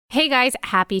Hey guys,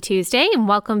 happy Tuesday and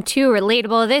welcome to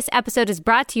Relatable. This episode is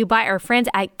brought to you by our friends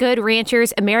at Good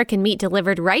Ranchers, American meat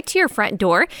delivered right to your front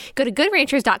door. Go to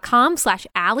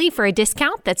goodranchers.com/Allie for a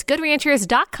discount. That's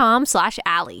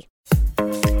goodranchers.com/Allie.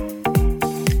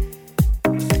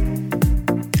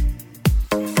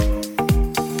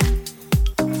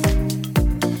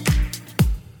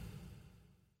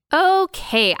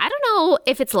 Okay, I don't know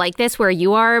if it's like this where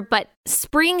you are, but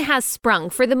spring has sprung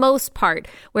for the most part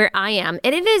where I am.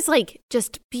 And it is like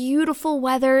just beautiful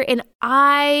weather. And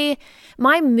my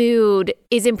mood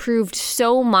is improved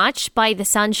so much by the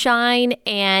sunshine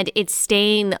and it's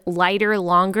staying lighter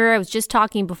longer. I was just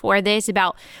talking before this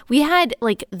about we had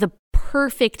like the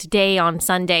perfect day on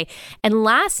Sunday. And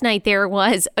last night there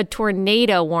was a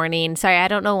tornado warning. Sorry, I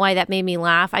don't know why that made me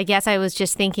laugh. I guess I was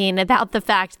just thinking about the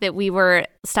fact that we were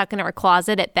stuck in our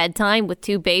closet at bedtime with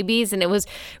two babies and it was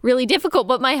really difficult.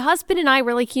 But my husband and I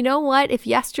were like, you know what? If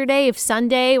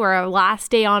Sunday were our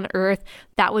last day on earth,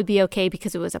 that would be okay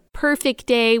because it was a perfect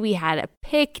day. We had a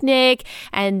picnic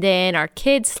and then our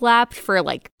kids slept for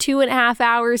like 2.5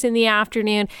 hours in the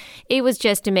afternoon. It was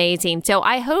just amazing. So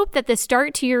I hope that the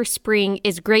start to your spring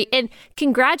is great. And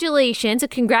congratulations.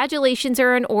 Congratulations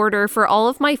are in order for all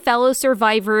of my fellow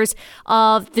survivors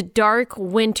of the dark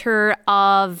winter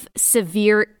of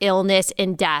severe illness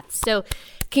and death. So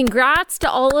congrats to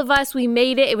all of us. We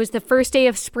made it. It was the first day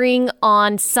of spring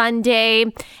on Sunday.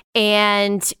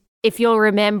 And if you'll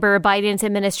remember, Biden's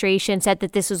administration said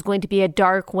that this was going to be a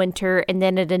dark winter. And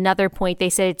then at another point, they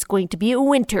said it's going to be a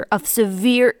winter of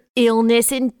severe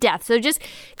illness and death. So just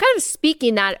kind of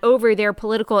speaking that over their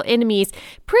political enemies,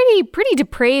 pretty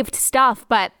depraved stuff.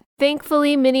 But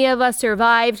thankfully, many of us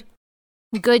survived.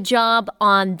 Good job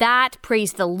on that.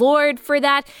 Praise the Lord for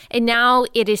that. And now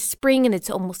it is spring and it's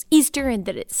almost Easter and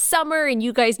then it's summer and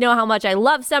you guys know how much I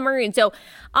love summer. And so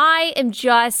I'm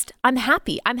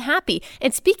happy. I'm happy.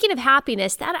 And speaking of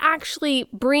happiness, that actually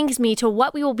brings me to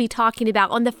what we will be talking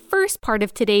about on the first part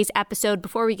of today's episode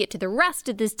before we get to the rest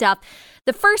of this stuff.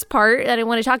 The first part that I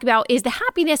want to talk about is the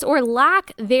happiness or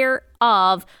lack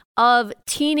thereof of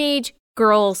teenage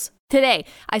girls today.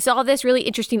 I saw this really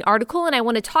interesting article and I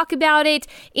want to talk about it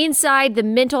inside the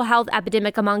mental health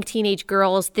epidemic among teenage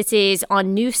girls. This is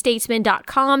on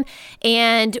newstatesman.com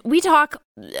and we talk,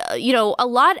 a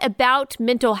lot about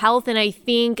mental health and I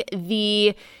think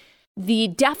the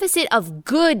deficit of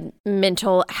good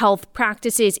mental health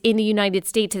practices in the United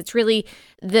States. It's really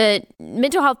the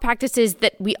mental health practices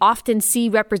that we often see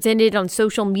represented on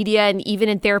social media and even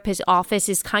in therapist office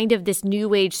is kind of this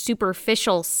new age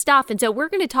superficial stuff. And so we're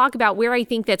going to talk about where I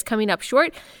think that's coming up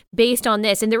short based on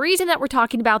this. And the reason that we're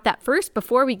talking about that first,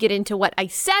 before we get into what I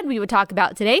said we would talk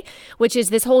about today, which is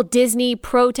this whole Disney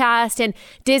protest and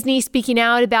Disney speaking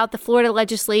out about the Florida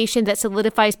legislation that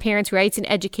solidifies parents' rights in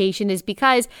education, is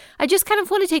because I just kind of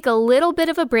want to take a little bit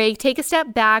of a break, take a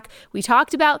step back. We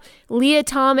talked about Leah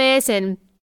Thomas and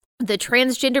the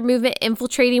transgender movement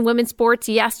infiltrating women's sports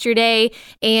yesterday.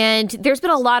 And there's been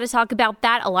a lot of talk about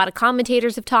that. A lot of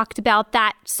commentators have talked about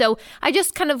that. So I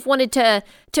just kind of wanted to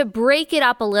break it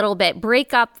up a little bit,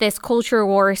 break up this culture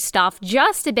war stuff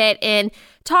just a bit and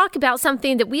talk about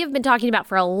something that we have been talking about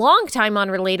for a long time on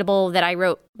Relatable that I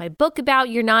wrote my book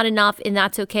about, You're Not Enough and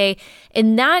That's Okay.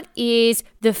 And that is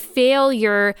the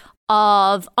failure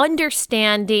of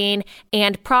understanding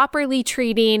and properly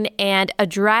treating and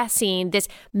addressing this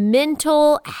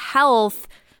mental health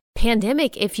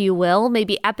pandemic, if you will.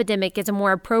 Maybe epidemic is a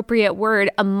more appropriate word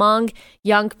among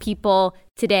young people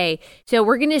today. So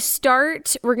we're going to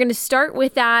start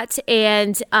with that.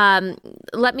 And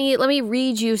let me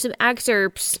read you some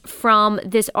excerpts from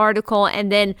this article,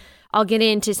 and then I'll get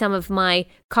into some of my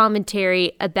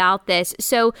commentary about this.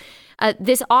 So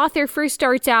this author first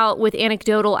starts out with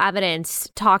anecdotal evidence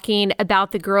talking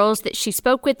about the girls that she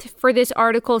spoke with for this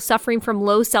article suffering from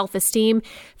low self-esteem,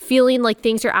 feeling like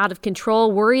things are out of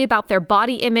control, worry about their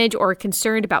body image, or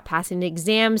concerned about passing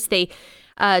exams. They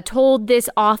told this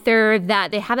author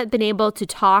that they haven't been able to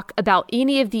talk about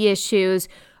any of the issues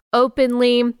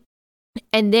openly.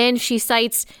 And then she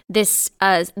cites this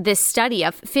study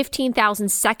of 15,000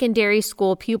 secondary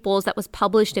school pupils that was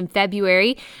published in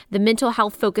February. The mental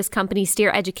health focused company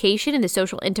Steer Education and the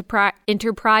social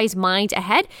enterprise Mind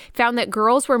Ahead found that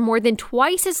girls were more than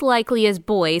twice as likely as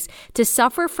boys to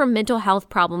suffer from mental health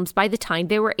problems by the time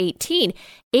they were 18.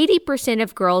 80%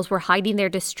 of girls were hiding their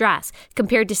distress,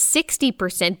 compared to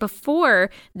 60% before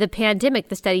the pandemic,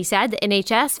 the study said. The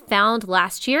NHS found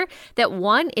last year that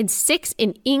 1 in 6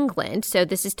 in England Ireland. So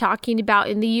this is talking about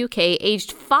in the UK,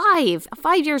 aged 5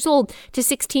 years old to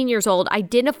 16 years old,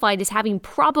 identified as having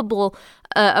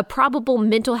a probable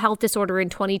mental health disorder in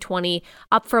 2020,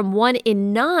 up from 1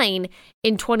 in 9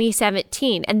 in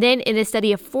 2017. And then in a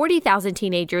study of 40,000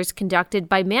 teenagers conducted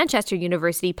by Manchester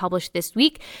University published this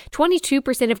week,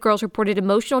 22% of girls reported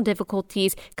emotional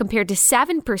difficulties compared to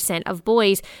 7% of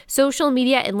boys. Social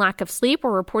media and lack of sleep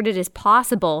were reported as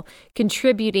possible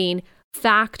contributing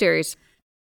factors.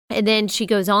 And then she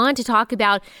goes on to talk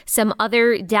about some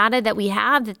other data that we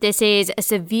have, that this is a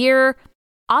severe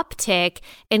uptick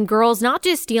in girls not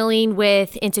just dealing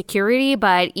with insecurity,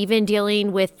 but even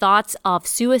dealing with thoughts of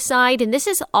suicide. And this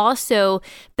is also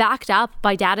backed up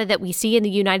by data that we see in the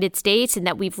United States and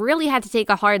that we've really had to take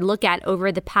a hard look at over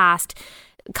the past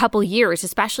couple years,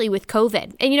 especially with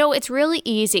COVID. And, it's really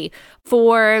easy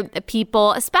for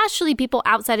people, especially people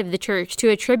outside of the church, to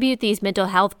attribute these mental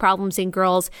health problems in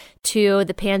girls to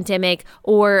the pandemic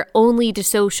or only to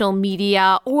social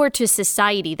media or to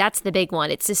society. That's the big one.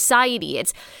 It's society.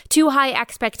 It's too high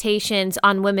expectations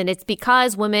on women. It's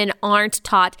because women aren't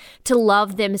taught to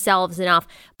love themselves enough.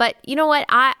 But you know what?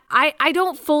 I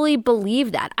don't fully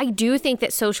believe that. I do think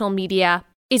that social media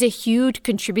is a huge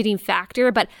contributing factor,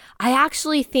 but I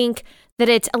actually think that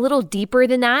it's a little deeper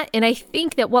than that. And I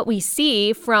think that what we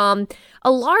see from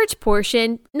a large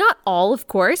portion, not all, of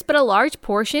course, but a large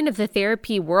portion of the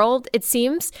therapy world, it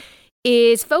seems,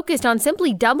 is focused on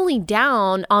simply doubling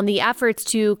down on the efforts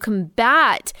to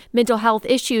combat mental health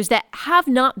issues that have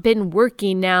not been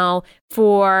working now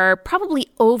for probably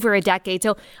over a decade.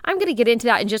 So I'm going to get into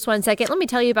that in just one second. Let me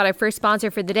tell you about our first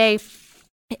sponsor for the day,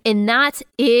 and that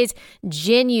is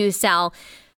Genucel.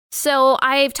 So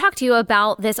I've talked to you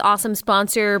about this awesome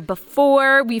sponsor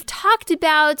before. We've talked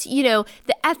about, the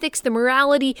ethics, the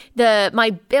morality, my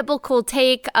biblical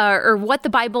take, or what the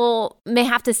Bible may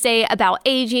have to say about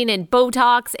aging and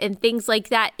Botox and things like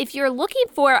that. If you're looking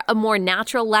for a more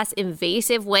natural, less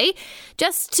invasive way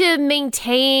just to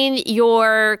maintain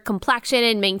your complexion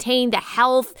and maintain the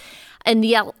health and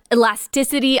the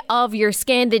elasticity of your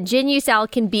skin, the Genucel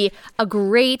can be a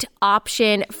great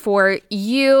option for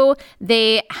you.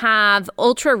 They have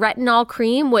ultra retinol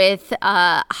cream with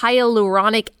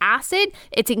hyaluronic acid.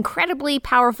 It's incredibly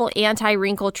powerful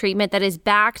anti-wrinkle treatment that is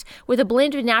backed with a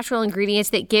blend of natural ingredients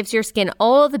that gives your skin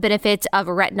all the benefits of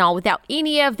retinol without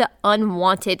any of the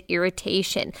unwanted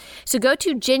irritation. So go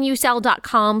to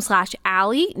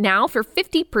Genucel.com/Allie now for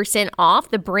 50% off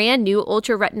the brand new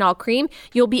ultra retinol cream.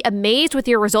 You'll be amazed with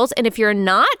your results. And if you're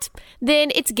not,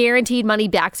 then it's guaranteed money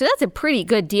back. So that's a pretty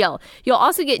good deal. You'll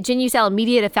also get Genucel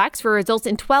immediate effects for results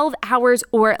in 12 hours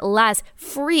or less,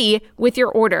 free with your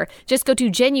order. Just go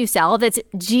to Genucel, that's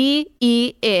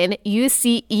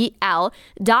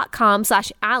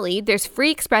GENUCEL.com/Allie. There's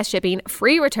free express shipping,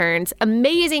 free returns,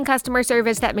 amazing customer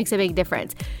service that makes a big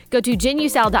difference. Go to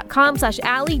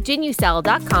Genucel.com/Allie,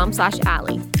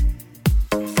 Genucel.com/Allie.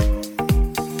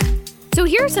 So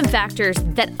here are some factors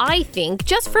that I think,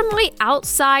 just from my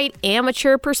outside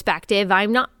amateur perspective,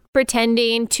 I'm not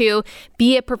pretending to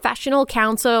be a professional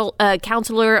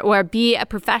counselor or be a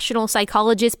professional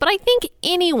psychologist, but I think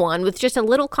anyone with just a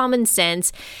little common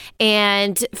sense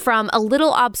and from a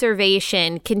little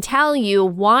observation can tell you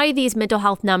why these mental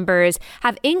health numbers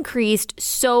have increased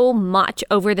so much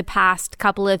over the past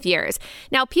couple of years.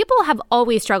 Now, people have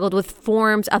always struggled with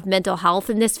forms of mental health,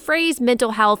 and this phrase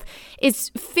mental health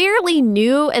is fairly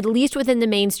new, at least within the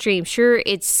mainstream. Sure,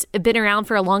 it's been around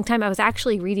for a long time. I was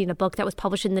actually reading a book that was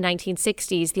published in the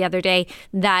 1960s the other day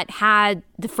that had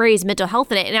the phrase mental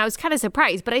health in it, and I was kind of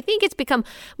surprised, but I think it's become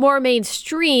more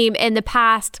mainstream in the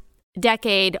past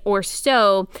decade or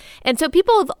so. And so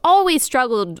people have always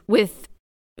struggled with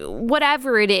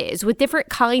whatever it is, with different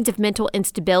kinds of mental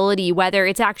instability, whether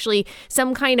it's actually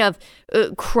some kind of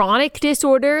chronic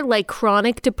disorder like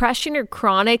chronic depression or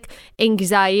chronic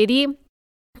anxiety,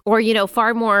 or,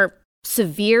 far more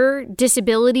severe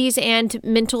disabilities and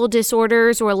mental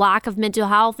disorders or lack of mental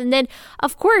health. And then,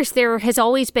 of course, there has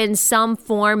always been some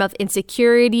form of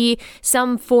insecurity,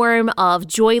 some form of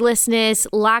joylessness,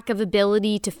 lack of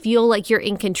ability to feel like you're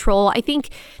in control. I think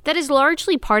that is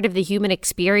largely part of the human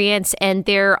experience, and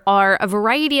there are a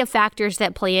variety of factors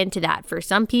that play into that. For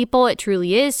some people, it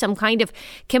truly is some kind of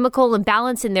chemical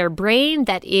imbalance in their brain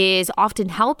that is often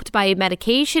helped by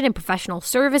medication and professional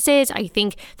services. I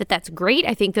think that that's great.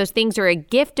 I think those things things are a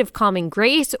gift of common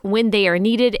grace when they are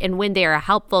needed and when they are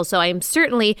helpful. So I'm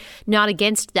certainly not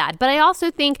against that. But I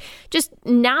also think just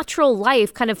natural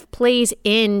life kind of plays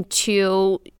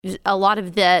into a lot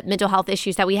of the mental health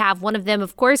issues that we have. One of them,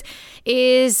 of course,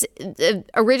 is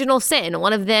original sin.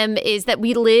 One of them is that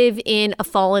we live in a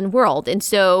fallen world. And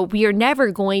so we are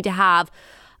never going to have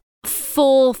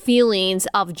full feelings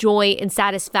of joy and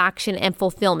satisfaction and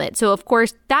fulfillment. So, of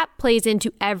course, that plays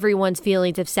into everyone's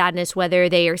feelings of sadness, whether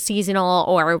they are seasonal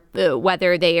or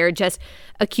whether they are just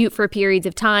acute for periods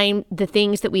of time. The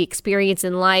things that we experience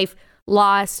in life,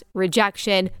 loss,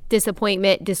 rejection,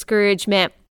 disappointment,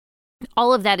 discouragement,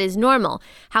 all of that is normal.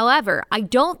 However, I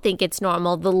don't think it's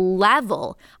normal the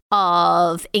level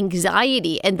of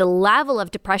anxiety and the level of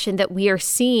depression that we are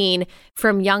seeing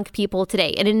from young people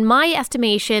today. And in my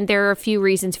estimation, there are a few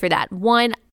reasons for that.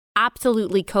 One,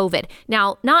 absolutely COVID.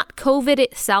 Now, not COVID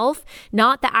itself,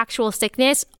 not the actual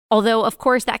sickness, although, of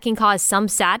course, that can cause some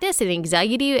sadness and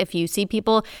anxiety if you see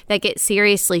people that get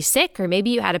seriously sick, or maybe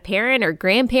you had a parent or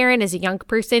grandparent as a young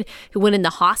person who went in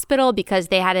the hospital because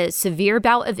they had a severe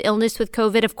bout of illness with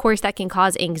COVID. Of course, that can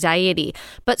cause anxiety.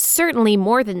 But certainly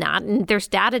more than that, and there's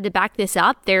data to back this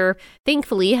up. There,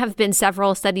 thankfully, have been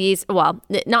several studies, well,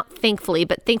 not thankfully,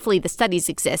 but thankfully the studies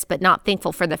exist, but not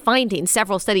thankful for the findings.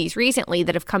 Several studies recently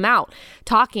that have come out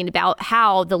talking about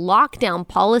how the lockdown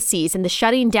policies and the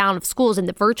shutting down of schools and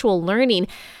the virtual learning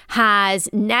has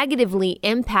negatively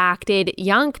impacted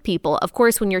young people. Of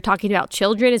course, when you're talking about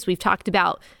children, as we've talked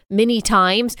about many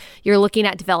times, you're looking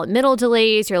at developmental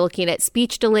delays, you're looking at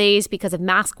speech delays because of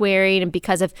mask wearing and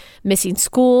because of missing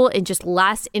school and just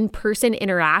less in-person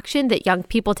interaction that young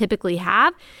people typically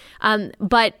have.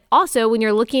 But also when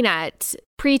you're looking at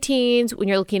preteens, when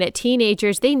you're looking at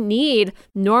teenagers, they need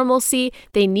normalcy.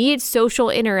 They need social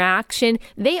interaction.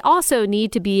 They also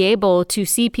need to be able to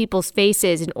see people's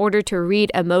faces in order to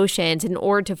read emotions, in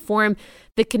order to form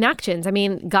the connections. I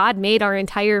mean, God made our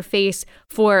entire face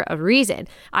for a reason.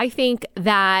 I think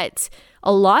that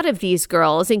a lot of these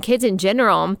girls and kids in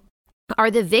general are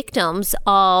the victims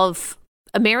of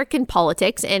American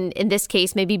politics, and in this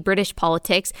case, maybe British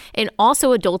politics, and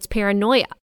also adults' paranoia.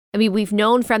 I mean, we've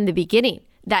known from the beginning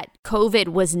that COVID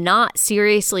was not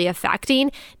seriously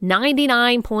affecting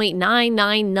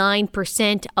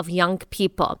 99.999% of young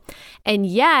people. And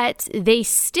yet they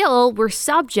still were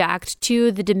subject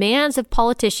to the demands of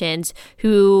politicians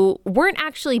who weren't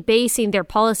actually basing their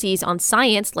policies on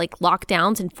science, like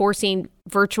lockdowns and forcing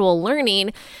virtual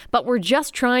learning, but were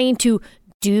just trying to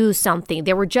do something.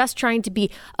 They were just trying to be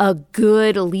a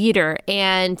good leader.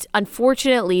 And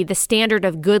unfortunately, the standard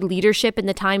of good leadership in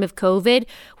the time of COVID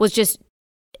was just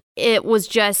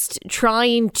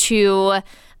trying to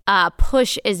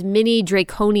push as many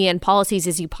draconian policies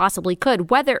as you possibly could,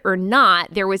 whether or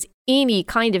not there was any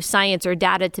kind of science or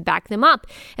data to back them up.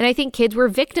 And I think kids were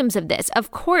victims of this. Of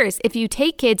course, if you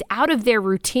take kids out of their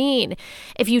routine,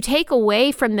 if you take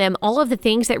away from them all of the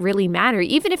things that really matter,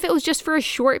 even if it was just for a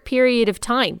short period of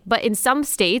time, but in some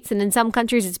states and in some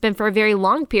countries, it's been for a very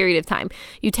long period of time.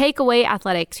 You take away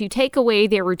athletics, you take away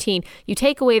their routine, you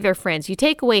take away their friends, you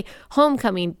take away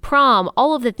homecoming, prom,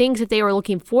 all of the things that they were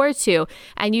looking forward to.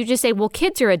 And you just say, well,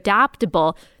 kids are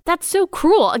adaptable. That's so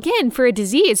cruel. Again, for a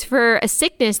disease, for a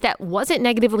sickness that wasn't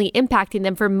negatively impacting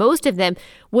them. For most of them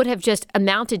would have just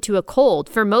amounted to a cold.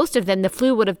 For most of them, the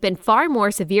flu would have been far more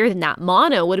severe than that.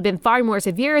 Mono would have been far more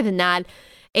severe than that.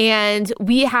 And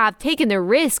we have taken the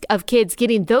risk of kids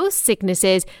getting those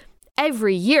sicknesses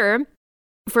every year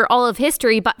for all of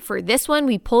history, but for this one,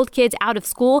 we pulled kids out of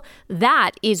school.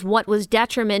 That is what was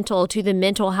detrimental to the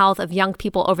mental health of young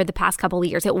people over the past couple of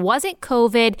years. It wasn't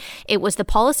COVID. It was the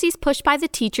policies pushed by the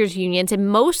teachers' unions and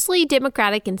mostly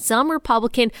Democratic and some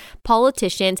Republican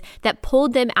politicians that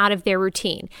pulled them out of their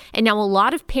routine. And now a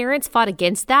lot of parents fought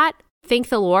against that. Thank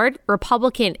the Lord,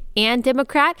 Republican and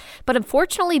Democrat. But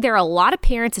unfortunately, there are a lot of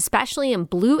parents, especially in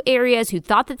blue areas, who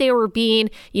thought that they were being,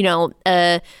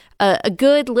 a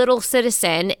good little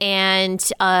citizen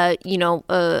and, a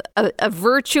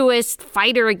virtuous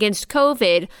fighter against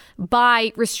COVID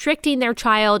by restricting their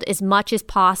child as much as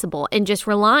possible and just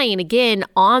relying, again,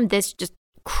 on this just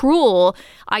cruel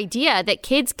idea that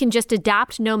kids can just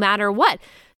adapt no matter what.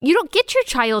 You don't get your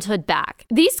childhood back.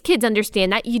 These kids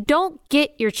understand that. You don't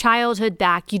get your childhood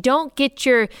back. You don't get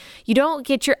your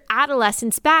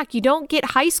adolescence back. You don't get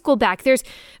high school back.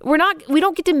 We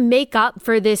don't get to make up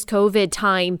for this COVID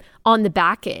time on the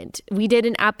back end. We did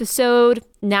an episode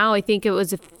now, I think it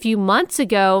was a few months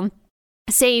ago,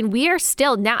 saying we are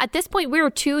still now at this point, we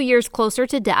were 2 years closer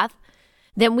to death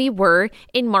than we were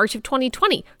in March of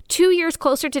 2020. 2 years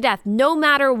closer to death, no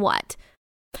matter what.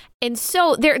 And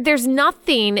so there's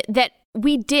nothing that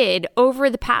we did over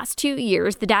the past 2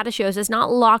 years, the data shows us, not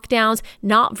lockdowns,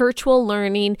 not virtual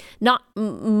learning, not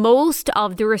most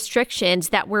of the restrictions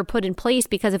that were put in place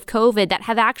because of COVID that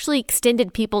have actually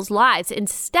extended people's lives.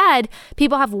 Instead,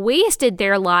 people have wasted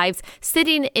their lives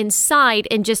sitting inside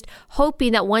and just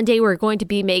hoping that one day we're going to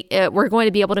be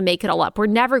able to make it all up. We're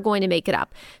never going to make it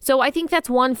up. So I think that's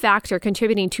one factor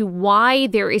contributing to why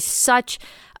there is such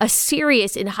a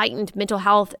serious and heightened mental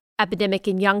health epidemic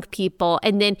in young people.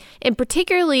 And then, and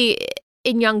particularly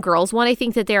in young girls, one, I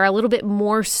think that they're a little bit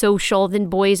more social than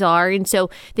boys are. And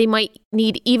so they might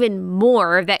need even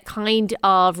more of that kind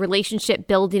of relationship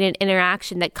building and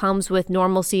interaction that comes with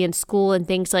normalcy in school and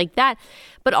things like that.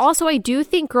 But also, I do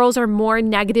think girls are more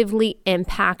negatively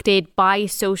impacted by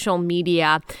social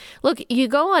media. Look, you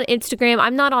go on Instagram.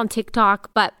 I'm not on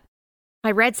TikTok, but I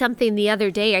read something the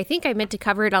other day. I think I meant to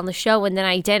cover it on the show and then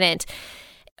I didn't.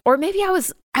 Or maybe I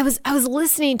was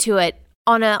listening to it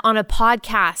on a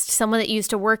podcast, someone that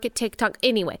used to work at TikTok.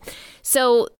 Anyway,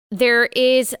 so there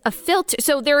is a filter.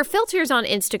 So there are filters on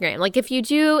Instagram. Like if you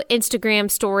do Instagram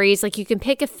stories, like you can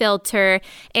pick a filter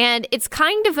and it's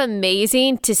kind of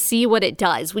amazing to see what it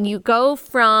does when you go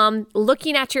from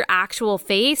looking at your actual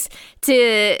face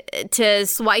to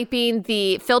swiping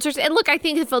the filters. And look, I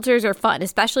think the filters are fun,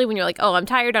 especially when you're like, oh, I'm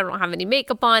tired. I don't have any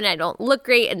makeup on. I don't look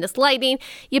great in this lighting.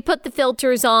 You put the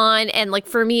filters on and like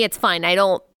for me, it's fine. I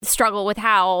don't struggle with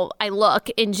how I look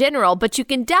in general, but you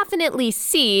can definitely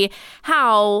see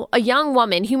how a young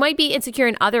woman who might be insecure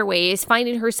in other ways,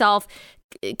 finding herself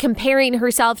comparing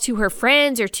herself to her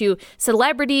friends or to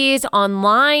celebrities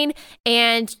online,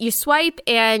 and you swipe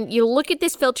and you look at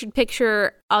this filtered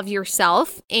picture of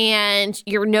yourself and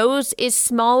your nose is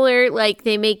smaller, like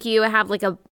they make you have like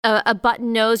a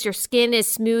button nose, your skin is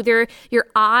smoother, your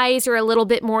eyes are a little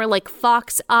bit more like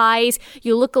fox eyes,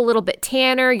 you look a little bit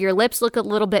tanner, your lips look a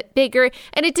little bit bigger,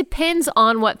 and it depends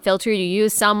on what filter you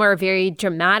use. Some are very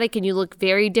dramatic and you look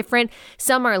very different,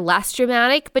 some are less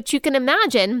dramatic, but you can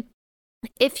imagine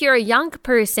if you're a young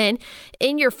person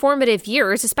in your formative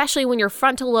years, especially when your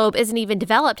frontal lobe isn't even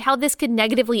developed, how this could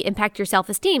negatively impact your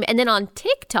self-esteem. And then on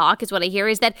TikTok is what I hear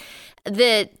is that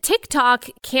the TikTok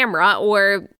camera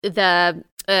or the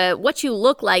what you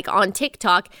look like on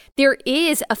TikTok, there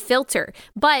is a filter.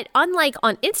 But unlike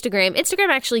on Instagram, Instagram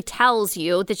actually tells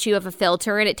you that you have a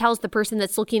filter and it tells the person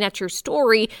that's looking at your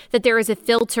story that there is a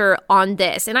filter on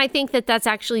this. And I think that that's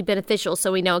actually beneficial.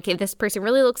 So we know, okay, this person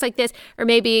really looks like this, or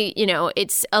maybe, you know,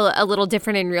 it's a little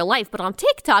different in real life. But on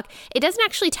TikTok, it doesn't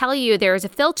actually tell you there is a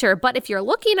filter. But if you're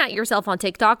looking at yourself on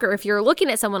TikTok, or if you're looking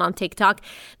at someone on TikTok,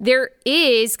 there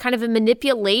is kind of a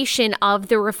manipulation of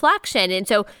the reflection. And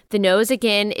so the nose,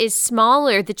 again, is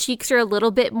smaller. The cheeks are a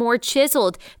little bit more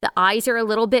chiseled. The eyes are a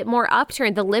little bit more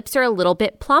upturned. The lips are a little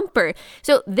bit plumper.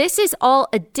 So this is all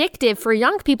addictive for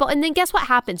young people. And then guess what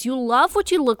happens? You love what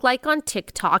you look like on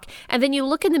TikTok, and then you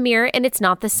look in the mirror and it's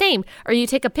not the same. Or you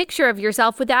take a picture of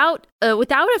yourself without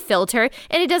a filter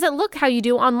and it doesn't look how you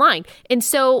do online. And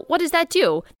so what does that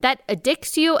do? That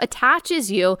addicts you,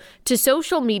 attaches you to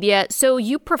social media. So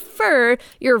you prefer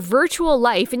your virtual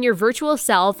life and your virtual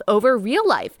self over real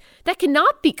life. That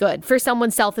cannot be good for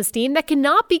someone's self-esteem. That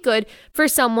cannot be good for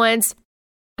someone's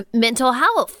mental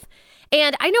health.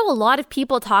 And I know a lot of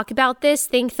people talk about this,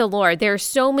 thank the Lord. There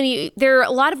are a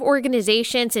lot of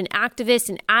organizations and activists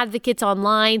and advocates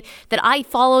online that I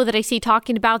follow that I see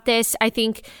talking about this. I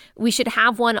think we should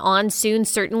have one on soon,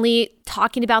 certainly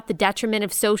talking about the detriment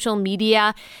of social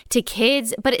media to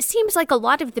kids. But it seems like a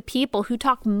lot of the people who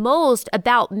talk most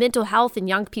about mental health in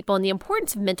young people and the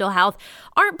importance of mental health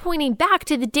aren't pointing back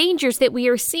to the dangers that we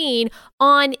are seeing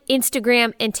on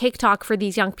Instagram and TikTok for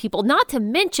these young people, not to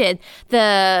mention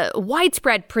the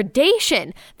widespread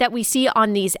predation that we see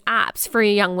on these apps for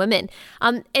young women.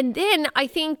 And then I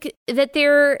think that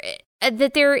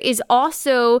there is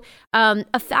also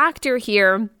a factor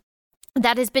here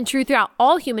that has been true throughout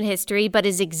all human history, but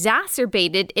is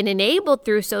exacerbated and enabled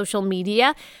through social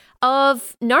media,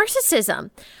 of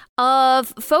narcissism,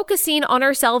 of focusing on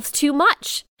ourselves too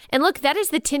much. And look, that is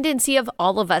the tendency of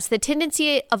all of us. The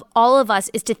tendency of all of us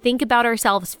is to think about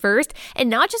ourselves first, and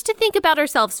not just to think about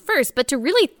ourselves first, but to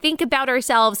really think about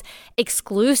ourselves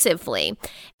exclusively.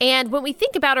 And when we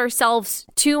think about ourselves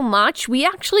too much, we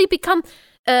actually become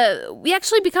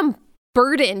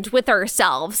burdened with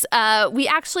ourselves. We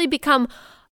actually become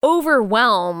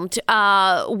overwhelmed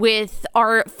with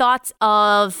our thoughts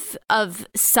of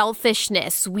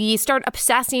selfishness. We start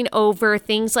obsessing over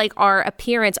things like our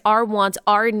appearance, our wants,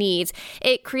 our needs.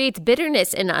 It creates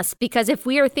bitterness in us because if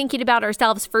we are thinking about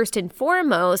ourselves first and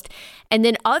foremost, and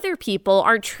then other people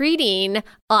are treating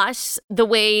us the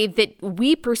way that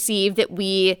we perceive that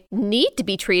we need to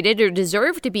be treated or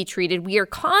deserve to be treated, we are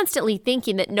constantly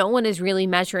thinking that no one is really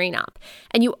measuring up.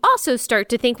 And you also start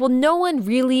to think, well, no one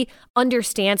really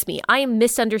understands me. I am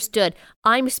misunderstood.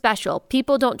 I'm special.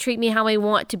 People don't treat me how I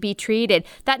want to be treated.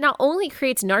 That not only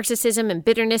creates narcissism and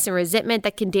bitterness and resentment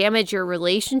that can damage your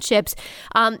relationships,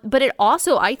 but it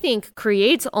also, I think,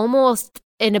 creates almost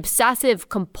an obsessive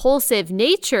compulsive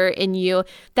nature in you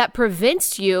that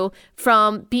prevents you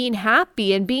from being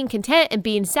happy and being content and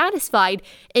being satisfied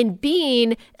and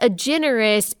being a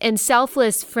generous and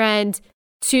selfless friend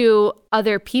to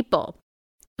other people.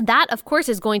 That, of course,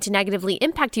 is going to negatively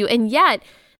impact you. And yet,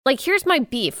 like, here's my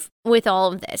beef with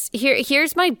all of this.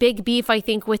 Here's my big beef, I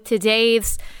think, with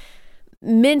today's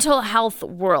mental health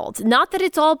world. Not that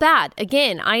it's all bad.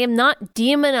 Again, I am not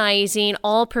demonizing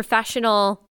all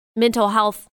professional mental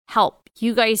health help.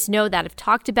 You guys know that. I've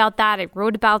talked about that. I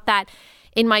wrote about that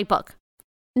in my book.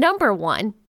 Number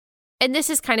one, and this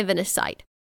is kind of an aside,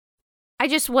 I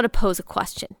just want to pose a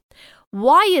question.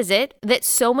 Why is it that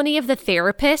so many of the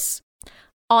therapists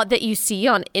that you see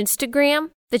on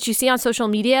Instagram, that you see on social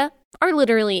media, are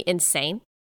literally insane?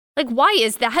 Like, why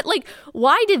is that? Like,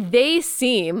 why do they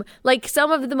seem like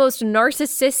some of the most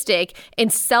narcissistic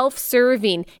and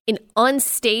self-serving and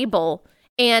unstable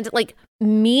and like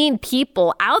mean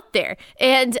people out there?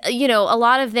 And, you know, a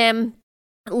lot of them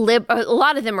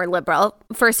are liberal.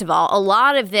 First of all, a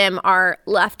lot of them are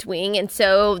left-wing. And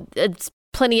so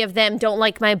plenty of them don't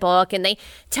like my book and they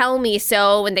tell me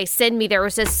so. And they send me, there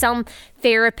was some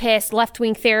therapist,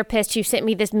 left-wing therapist, who sent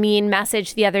me this mean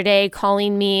message the other day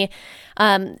calling me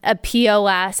a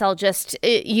POS. I'll just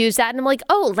use that. And I'm like,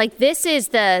 oh, like this is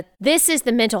the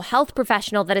mental health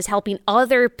professional that is helping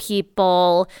other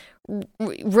people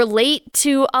relate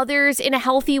to others in a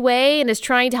healthy way and is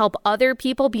trying to help other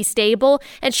people be stable.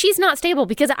 And she's not stable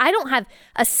because I don't have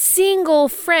a single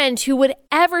friend who would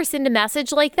ever send a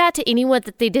message like that to anyone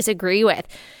that they disagree with,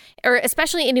 or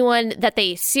especially anyone that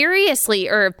they seriously,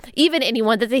 or even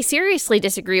anyone that they seriously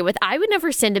disagree with. I would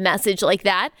never send a message like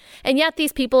that. And yet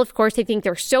these people, of course, they think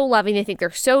they're so loving. They think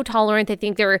they're so tolerant. They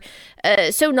think they're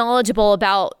so knowledgeable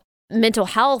about mental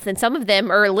health. And some of them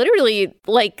are literally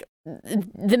like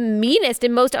the meanest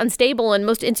and most unstable and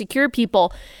most insecure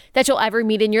people that you'll ever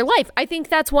meet in your life. I think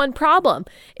that's one problem,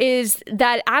 is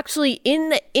that actually in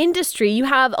the industry, you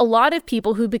have a lot of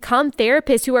people who become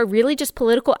therapists who are really just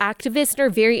political activists and are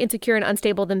very insecure and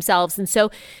unstable themselves. And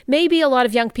so maybe a lot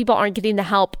of young people aren't getting the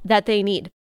help that they need.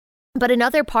 But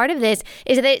another part of this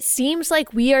is that it seems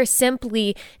like we are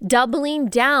simply doubling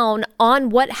down on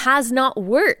what has not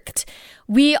worked.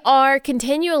 We are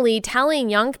continually telling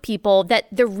young people that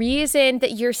the reason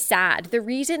that you're sad, the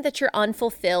reason that you're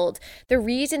unfulfilled, the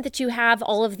reason that you have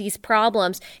all of these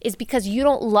problems is because you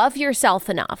don't love yourself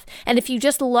enough. And if you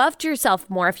just loved yourself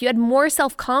more, if you had more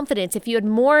self-confidence, if you had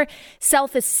more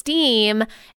self-esteem,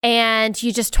 and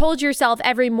you just told yourself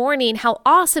every morning how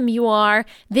awesome you are,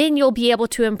 then you'll be able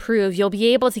to improve. You'll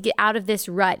be able to get out of this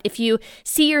rut. If you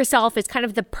see yourself as kind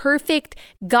of the perfect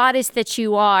goddess that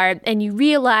you are, and you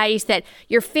realize that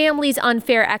your family's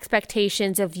unfair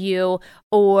expectations of you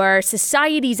or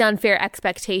society's unfair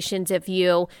expectations of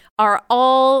you are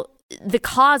all the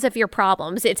cause of your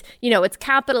problems. It's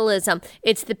capitalism,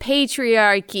 it's the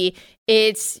patriarchy,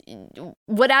 it's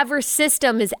whatever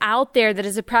system is out there that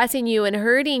is oppressing you and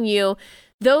hurting you.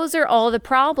 Those are all the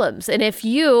problems. And if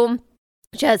you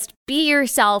just be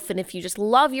yourself, and if you just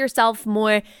love yourself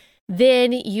more,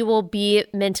 then you will be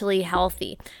mentally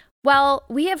healthy. Well,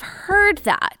 we have heard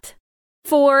that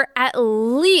for at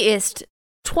least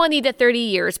 20 to 30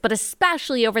 years, but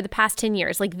especially over the past 10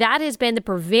 years. Like, that has been the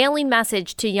prevailing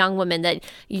message to young women, that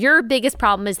your biggest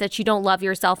problem is that you don't love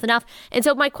yourself enough. And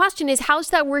so my question is, how's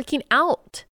that working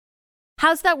out?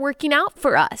 How's that working out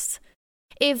for us?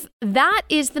 If that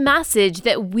is the message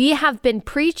that we have been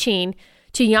preaching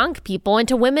to young people and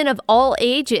to women of all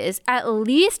ages, at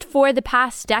least for the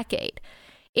past decade,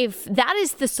 if that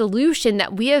is the solution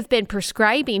that we have been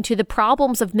prescribing to the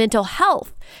problems of mental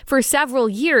health for several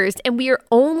years, and we are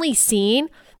only seeing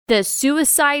the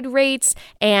suicide rates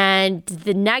and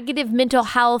the negative mental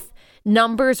health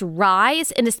numbers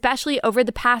rise, and especially over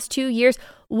the past 2 years,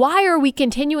 why are we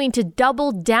continuing to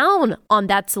double down on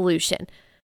that solution?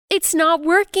 It's not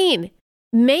working.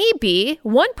 maybe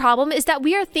one problem is that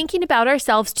we are thinking about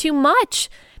ourselves too much.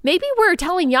 Maybe we're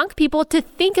telling young people to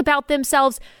think about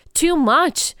themselves too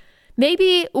much.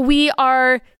 Maybe we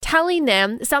are telling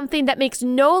them something that makes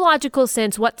no logical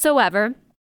sense whatsoever,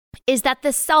 is that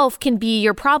the self can be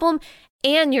your problem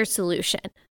and your solution.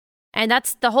 And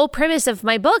that's the whole premise of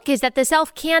my book, is that the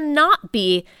self cannot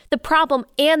be the problem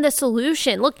and the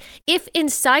solution. Look, if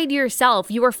inside yourself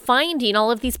you are finding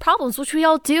all of these problems, which we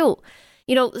all do,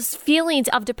 feelings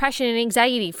of depression and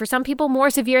anxiety, for some people more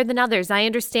severe than others, I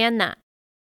understand that.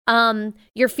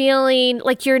 You're feeling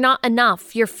like you're not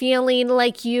enough. You're feeling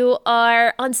like you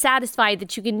are unsatisfied,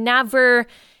 that you can never,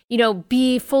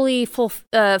 be fully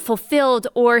fulfilled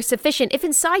or sufficient. If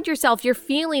inside yourself you're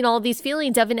feeling all these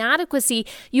feelings of inadequacy,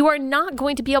 you are not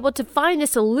going to be able to find a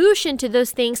solution to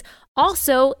those things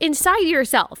also inside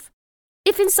yourself.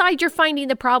 If inside you're finding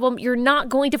the problem, you're not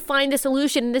going to find the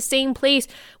solution in the same place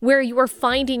where you are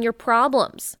finding your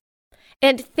problems.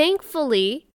 And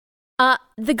thankfully,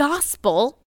 the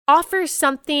gospel offers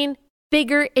something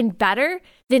bigger and better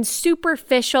than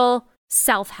superficial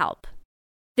self-help.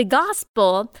 The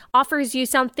gospel offers you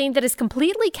something that is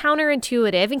completely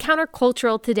counterintuitive and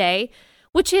countercultural today,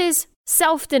 which is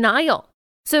self-denial.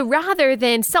 So rather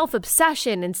than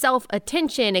self-obsession and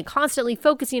self-attention and constantly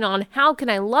focusing on how can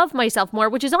I love myself more,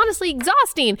 which is honestly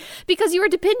exhausting because you are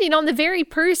depending on the very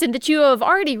person that you have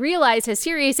already realized has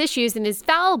serious issues and is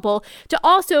fallible to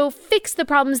also fix the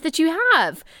problems that you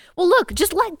have. Well, look,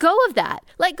 just let go of that.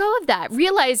 Let go of that.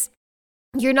 Realize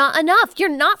you're not enough. You're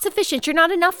not sufficient. You're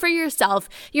not enough for yourself.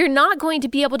 You're not going to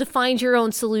be able to find your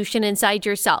own solution inside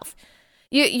yourself.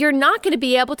 You're not going to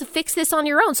be able to fix this on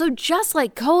your own. So just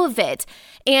let go of it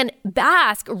and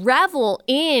revel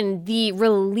in the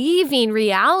relieving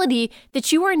reality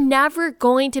that you are never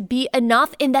going to be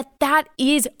enough and that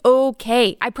is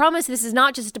okay. I promise this is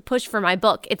not just a push for my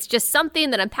book. It's just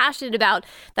something that I'm passionate about,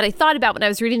 that I thought about when I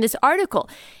was reading this article.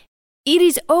 It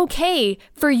is okay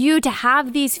for you to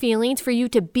have these feelings, for you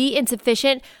to be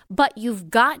insufficient, but you've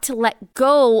got to let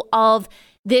go of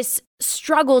this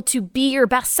struggle to be your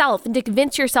best self and to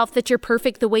convince yourself that you're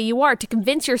perfect the way you are, to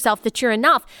convince yourself that you're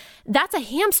enough. That's a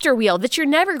hamster wheel that you're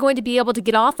never going to be able to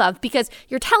get off of because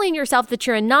you're telling yourself that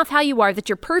you're enough how you are, that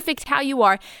you're perfect how you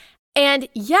are. And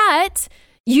yet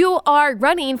you are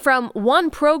running from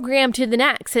one program to the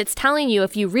next. It's telling you,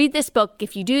 if you read this book,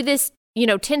 if you do this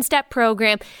 10-step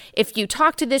program, if you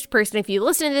talk to this person, if you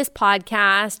listen to this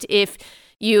podcast, if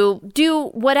you do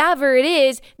whatever it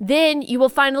is, then you will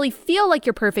finally feel like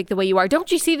you're perfect the way you are.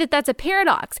 Don't you see that that's a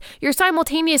paradox? You're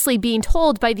simultaneously being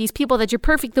told by these people that you're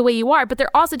perfect the way you are, but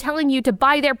they're also telling you to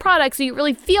buy their products so you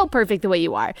really feel perfect the way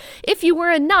you are. If you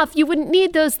were enough, you wouldn't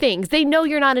need those things. They know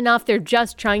you're not enough. They're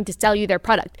just trying to sell you their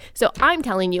product. So I'm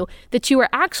telling you that you are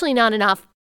actually not enough.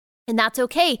 And that's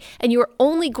okay. And you're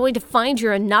only going to find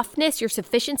your enoughness, your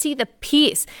sufficiency, the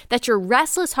peace that your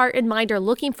restless heart and mind are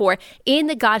looking for in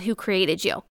the God who created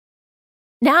you.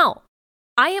 Now,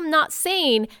 I am not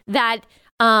saying that,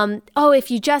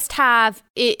 if you just have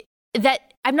it,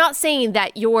 that I'm not saying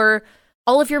that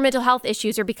all of your mental health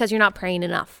issues are because you're not praying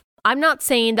enough. I'm not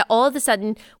saying that all of a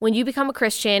sudden when you become a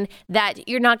Christian that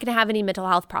you're not going to have any mental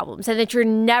health problems and that you're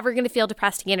never going to feel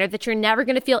depressed again or that you're never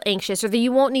going to feel anxious or that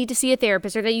you won't need to see a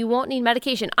therapist or that you won't need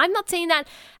medication. I'm not saying that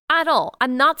at all.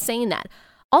 I'm not saying that.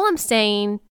 All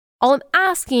I'm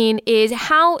asking is,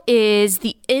 how is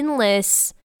the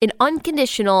endless and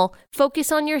unconditional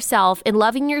focus on yourself and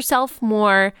loving yourself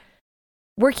more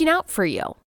working out for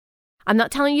you? I'm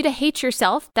not telling you to hate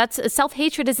yourself.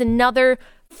 Self-hatred is another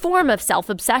form of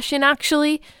self-obsession,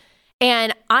 actually.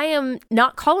 And I am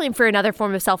not calling for another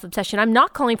form of self-obsession. I'm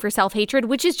not calling for self-hatred,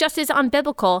 which is just as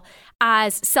unbiblical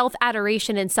as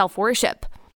self-adoration and self-worship.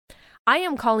 I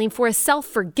am calling for a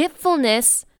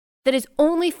self-forgetfulness that is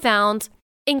only found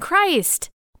in Christ.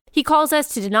 He calls us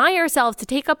to deny ourselves, to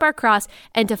take up our cross,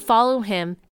 and to follow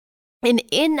him. And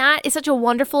in that is such a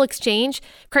wonderful exchange.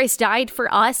 Christ died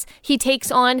for us. He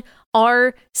takes on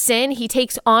our sin. He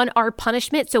takes on our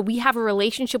punishment. So we have a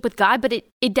relationship with God, but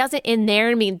it doesn't end there.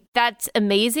 I mean, that's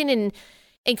amazing. And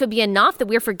it could be enough that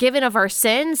we're forgiven of our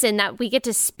sins and that we get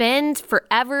to spend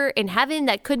forever in heaven.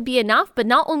 That could be enough. But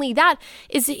not only that,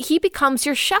 is he becomes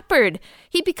your shepherd.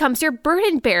 He becomes your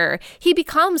burden bearer. He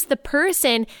becomes the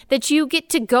person that you get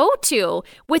to go to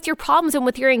with your problems and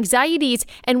with your anxieties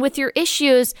and with your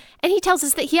issues. And he tells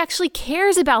us that he actually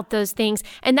cares about those things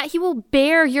and that he will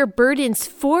bear your burdens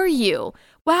for you.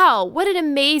 Wow, what an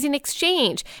amazing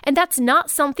exchange. And that's not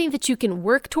something that you can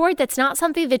work toward. That's not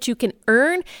something that you can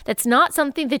earn. That's not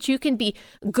something that you can be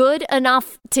good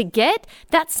enough to get.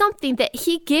 That's something that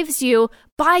he gives you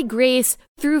by grace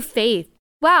through faith.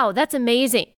 Wow, that's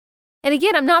amazing. And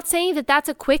again, I'm not saying that that's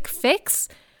a quick fix,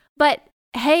 but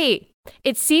hey,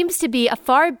 it seems to be a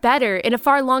far better and a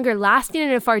far longer lasting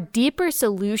and a far deeper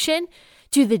solution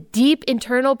to the deep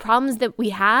internal problems that we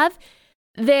have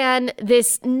than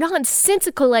this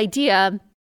nonsensical idea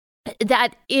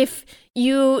that if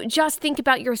you just think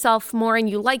about yourself more and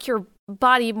you like your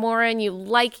body more and you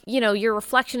like, your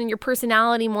reflection and your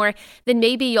personality more, then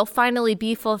maybe you'll finally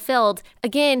be fulfilled.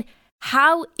 Again,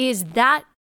 how is that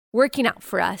working out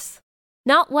for us?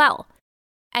 Not well.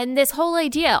 And this whole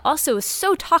idea also is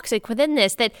so toxic within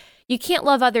this that you can't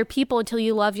love other people until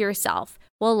you love yourself.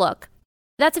 Well, look,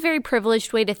 that's a very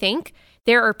privileged way to think.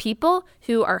 There are people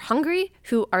who are hungry,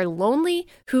 who are lonely,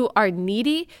 who are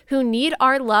needy, who need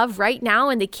our love right now,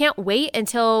 and they can't wait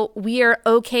until we are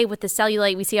okay with the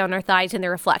cellulite we see on our thighs and the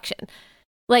reflection.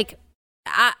 Like,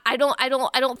 I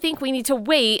don't think we need to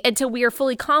wait until we are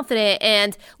fully confident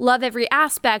and love every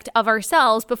aspect of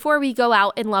ourselves before we go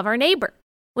out and love our neighbor.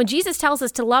 When Jesus tells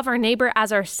us to love our neighbor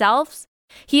as ourselves,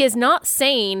 he is not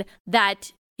saying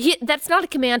that that's not a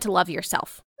command to love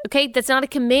yourself. Okay, that's not a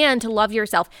command to love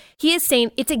yourself. He is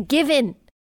saying it's a given.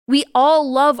 We all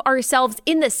love ourselves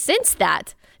in the sense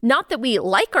that, not that we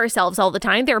like ourselves all the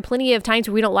time. There are plenty of times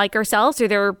where we don't like ourselves or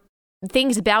there are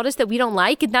things about us that we don't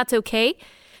like, and that's okay.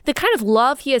 The kind of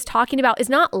love he is talking about is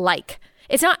not like.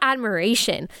 It's not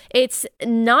admiration. It's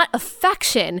not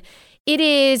affection. It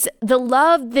is the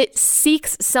love that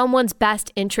seeks someone's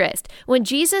best interest. When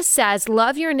Jesus says,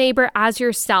 love your neighbor as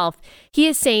yourself, he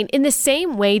is saying in the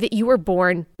same way that you were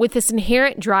born with this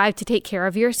inherent drive to take care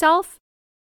of yourself,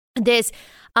 this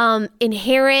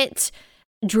inherent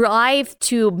drive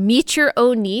to meet your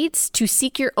own needs, to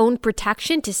seek your own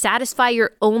protection, to satisfy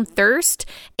your own thirst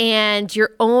and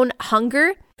your own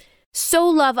hunger, so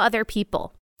love other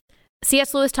people.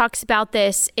 C.S. Lewis talks about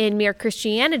this in Mere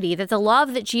Christianity, that the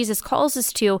love that Jesus calls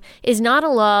us to is not a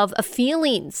love of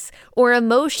feelings or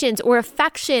emotions or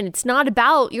affection. It's not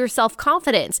about your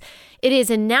self-confidence. It is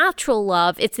a natural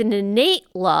love. It's an innate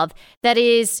love that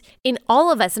is in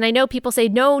all of us. And I know people say,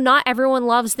 no, not everyone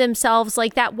loves themselves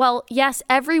like that. Well, yes,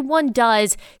 everyone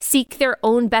does seek their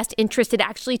own best interest. It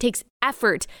actually takes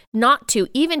effort not to.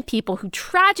 Even people who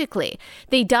tragically,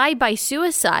 they die by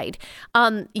suicide.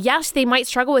 Yes, they might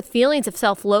struggle with feelings of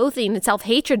self-loathing and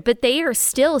self-hatred, but they are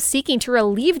still seeking to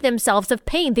relieve themselves of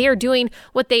pain. They are doing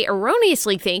what they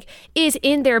erroneously think is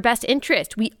in their best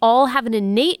interest. We all have an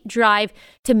innate drive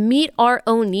to meet our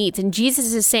own needs. And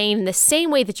Jesus is saying, in the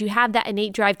same way that you have that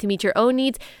innate drive to meet your own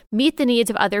needs, meet the needs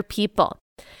of other people.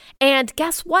 And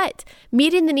guess what?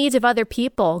 Meeting the needs of other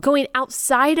people, going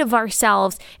outside of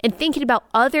ourselves and thinking about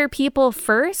other people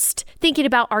first, thinking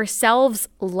about ourselves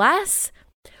less,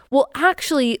 will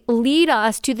actually lead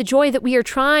us to the joy that we are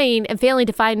trying and failing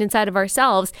to find inside of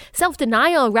ourselves.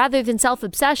 Self-denial rather than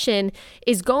self-obsession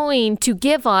is going to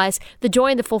give us the joy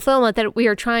and the fulfillment that we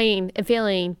are trying and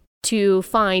failing to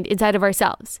find inside of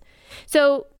ourselves.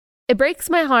 So it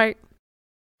breaks my heart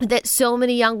that so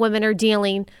many young women are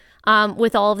dealing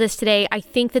with all of this today. I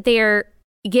think that they are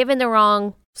given the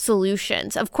wrong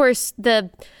solutions. Of course, the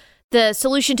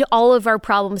solution to all of our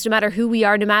problems, no matter who we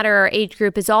are, no matter our age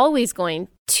group, is always going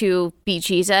to be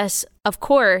Jesus, of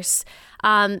course.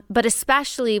 But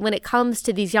especially when it comes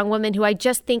to these young women who I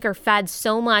just think are fed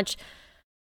so much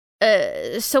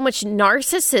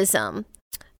narcissism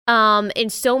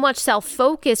and so much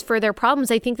self-focus for their problems.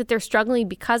 I think that they're struggling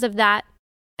because of that.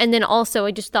 And then also,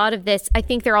 I just thought of this, I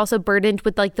think they're also burdened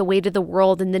with like the weight of the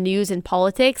world and the news and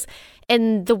politics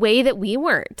and the way that we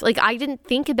weren't. Like, I didn't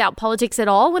think about politics at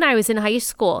all when I was in high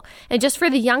school. And just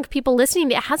for the young people listening,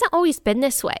 it hasn't always been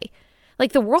this way.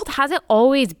 Like, the world hasn't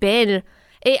always been,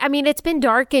 it's been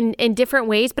dark in different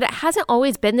ways, but it hasn't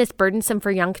always been this burdensome for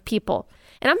young people.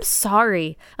 And I'm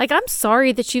sorry. I'm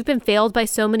sorry that you've been failed by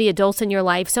so many adults in your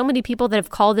life, so many people that have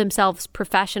called themselves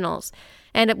professionals.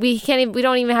 And we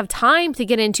don't even have time to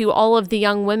get into all of the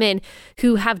young women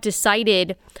who have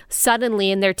decided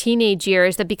suddenly in their teenage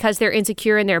years that because they're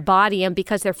insecure in their body and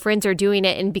because their friends are doing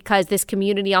it and because this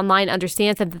community online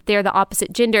understands them that they're the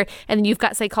opposite gender, and then you've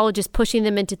got psychologists pushing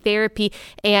them into therapy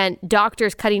and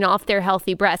doctors cutting off their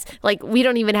healthy breasts. We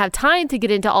don't even have time to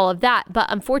get into all of that. But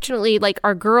unfortunately,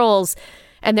 our girls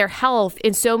and their health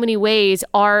in so many ways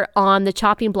are on the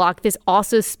chopping block. This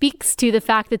also speaks to the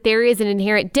fact that there is an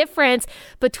inherent difference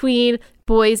between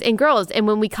boys and girls. And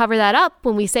when we cover that up,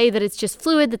 when we say that it's just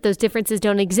fluid, that those differences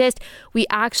don't exist, we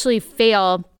actually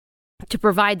fail to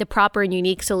provide the proper and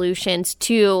unique solutions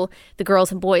to the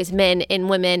girls and boys, men and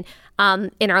women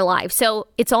in our lives. So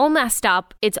it's all messed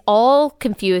up. It's all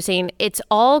confusing. It's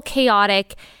all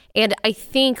chaotic. And I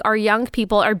think our young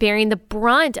people are bearing the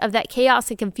brunt of that chaos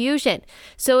and confusion.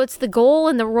 So it's the goal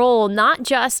and the role, not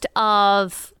just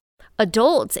of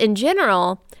adults in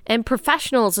general and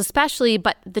professionals especially,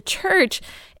 but the church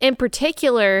in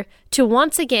particular, to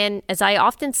once again, as I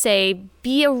often say,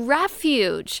 be a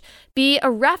refuge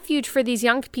for these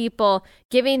young people,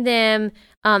 giving them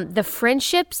the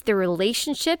friendships, the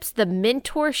relationships, the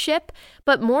mentorship,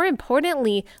 but more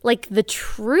importantly, like the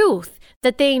truth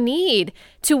that they need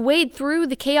to wade through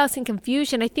the chaos and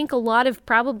confusion. I think a lot of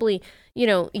probably,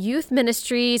 youth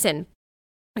ministries and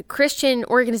Christian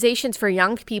organizations for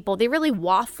young people, they really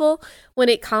waffle when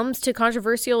it comes to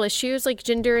controversial issues like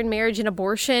gender and marriage and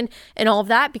abortion and all of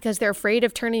that because they're afraid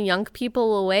of turning young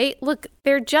people away. Look,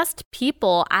 they're just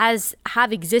people as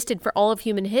have existed for all of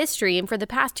human history. And for the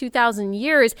past 2,000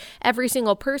 years, every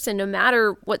single person, no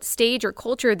matter what stage or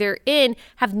culture they're in,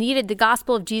 have needed the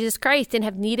gospel of Jesus Christ and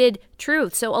have needed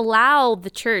truth. So let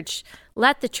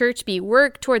the church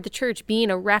work toward the church being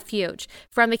a refuge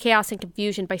from the chaos and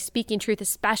confusion by speaking truth,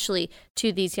 especially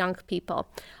to these young people.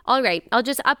 All right, I'll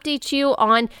just update you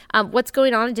on what's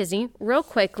going on at Disney real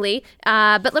quickly.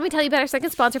 But let me tell you about our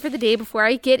second sponsor for the day before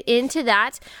I get into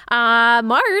that.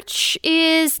 March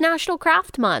is National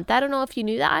Craft Month. I don't know if you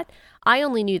knew that. I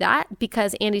only knew that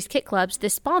because Andy's Kit Clubs, the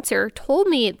sponsor, told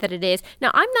me that it is.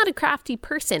 Now, I'm not a crafty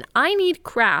person. I need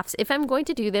crafts if I'm going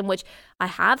to do them, which I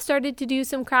have started to do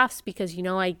some crafts because,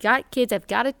 I got kids, I've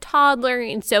got a toddler,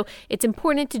 and so it's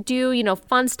important to do,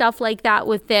 fun stuff like that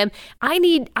with them. I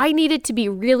need it to be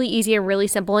really easy and really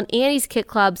simple, and Andy's Kit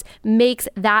Clubs makes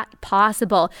that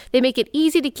possible. They make it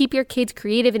easy to keep your kids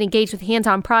creative and engaged with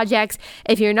hands-on projects.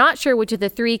 If you're not sure which of the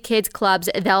 3 kids clubs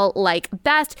they'll like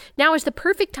best, now is the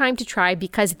perfect time to try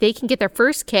because they can get their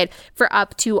first kit for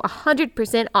up to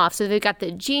 100% off. So they've got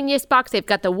the Genius Box, they've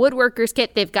got the Woodworkers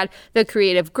Kit, they've got the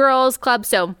Creative Girls Club.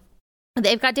 So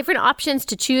they've got different options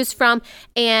to choose from,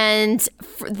 and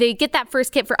they get that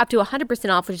first kit for up to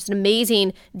 100% off, which is an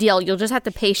amazing deal. You'll just have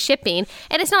to pay shipping.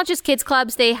 And it's not just kids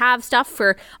clubs. They have stuff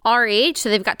for our age. So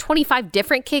they've got 25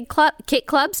 different kit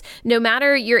clubs. No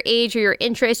matter your age or your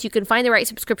interest, you can find the right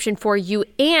subscription for you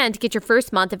and get your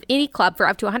first month of any club for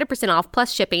up to 100% off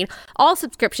plus shipping. All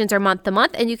subscriptions are month to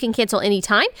month, and you can cancel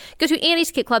anytime. Go to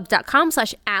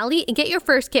andieskitclubs.com/Allie and get your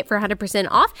first kit for 100%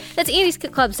 off. That's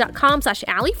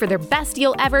andieskitclubs.com/Allie for their best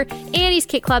deal ever.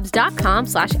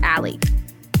 andieskitclubs.com/Allie.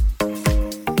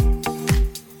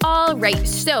 All right,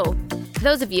 so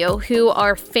those of you who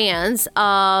are fans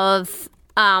of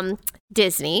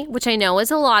Disney, which I know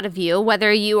is a lot of you,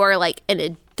 whether you are like an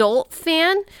adult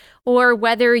fan or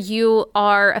whether you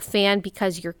are a fan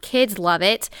because your kids love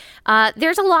it,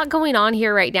 there's a lot going on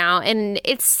here right now, and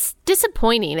it's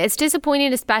disappointing. It's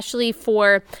disappointing, especially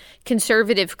for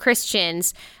conservative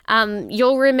Christians.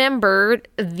 You'll remember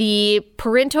the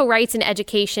Parental Rights in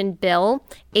Education Bill,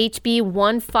 HB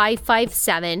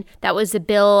 1557. That was a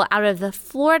bill out of the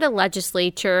Florida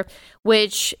legislature,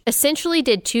 which essentially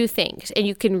did 2 things. And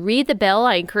you can read the bill.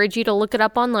 I encourage you to look it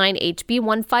up online, HB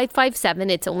 1557.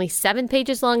 It's only 7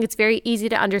 pages long. It's very easy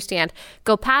to understand.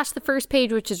 Go past the first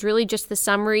page, which is really just the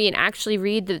summary, and actually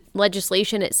read the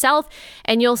legislation itself.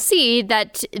 And you'll see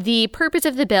that the purpose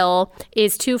of the bill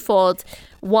is twofold.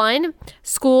 1,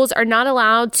 schools are not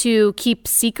allowed to keep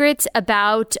secrets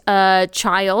about a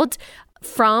child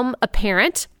from a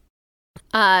parent,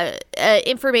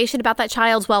 information about that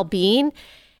child's well-being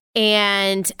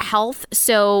and health.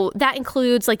 So that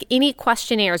includes like any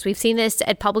questionnaires. We've seen this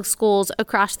at public schools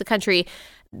across the country.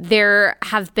 There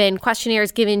have been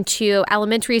questionnaires given to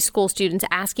elementary school students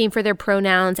asking for their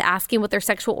pronouns, asking what their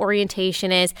sexual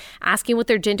orientation is, asking what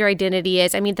their gender identity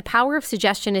is. I mean, the power of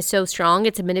suggestion is so strong.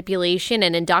 It's a manipulation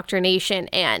and indoctrination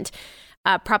and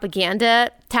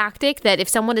propaganda tactic that if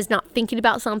someone is not thinking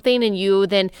about something and you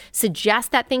then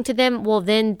suggest that thing to them, well,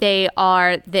 then they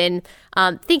are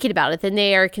thinking about it, then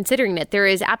they are considering it. There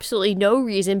is absolutely no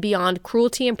reason beyond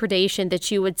cruelty and predation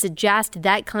that you would suggest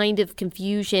that kind of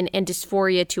confusion and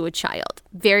dysphoria to a child.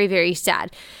 Very, very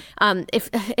sad.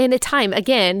 If in a time,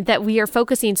 again, that we are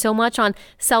focusing so much on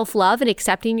self-love and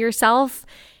accepting yourself,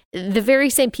 the very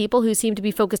same people who seem to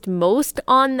be focused most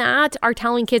on that are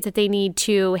telling kids that they need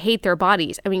to hate their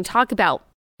bodies. I mean, talk about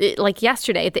like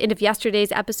yesterday, at the end of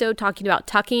yesterday's episode, talking about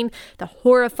tucking, the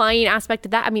horrifying aspect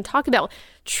of that. I mean, talk about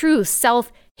true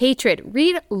self-hatred.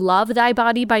 Read Love Thy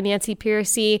Body by Nancy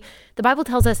Pearcey. The Bible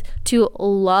tells us to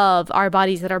love our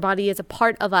bodies, that our body is a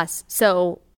part of us.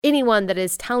 So anyone that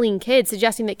is telling kids,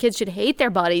 suggesting that kids should hate their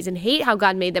bodies and hate how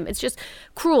God made them, it's just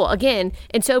cruel, again,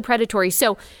 and so predatory.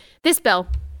 So this bill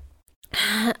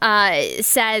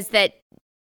says that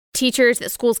teachers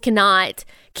that schools cannot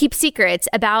keep secrets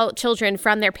about children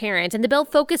from their parents. And the bill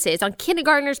focuses on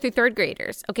kindergartners through third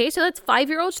graders. Okay, so that's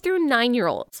 5-year-olds through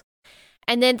 9-year-olds.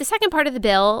 And then the second part of the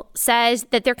bill says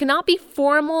that there cannot be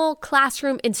formal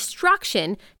classroom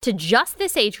instruction to just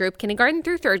this age group, kindergarten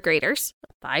through third graders,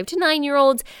 5 to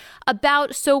 9-year-olds,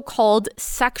 about so-called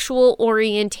sexual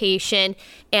orientation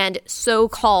and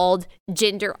so-called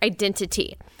gender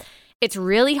identity. It's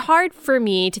really hard for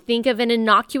me to think of an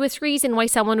innocuous reason why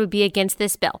someone would be against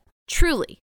this bill.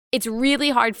 Truly, it's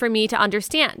really hard for me to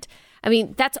understand. I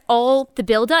mean, that's all the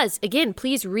bill does. Again,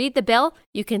 please read the bill.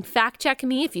 You can fact check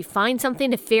me if you find something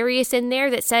nefarious in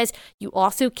there that says you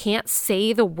also can't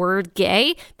say the word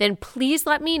gay, then please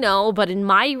let me know. But in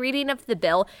my reading of the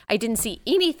bill, I didn't see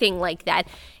anything like that.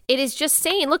 It is just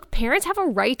saying, look, parents have a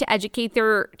right to educate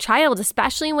their child,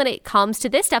 especially when it comes to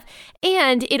this stuff.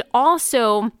 And it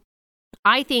also,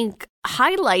 I think,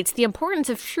 highlights the importance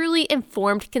of truly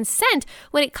informed consent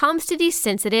when it comes to these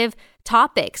sensitive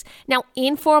topics. Now,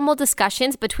 informal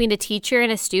discussions between a teacher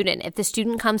and a student, if the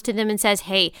student comes to them and says,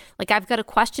 hey, I've got a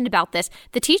question about this,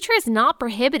 the teacher is not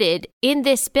prohibited in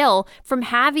this bill from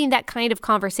having that kind of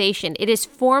conversation. It is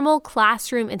formal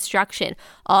classroom instruction.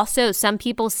 Also, some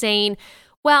people saying,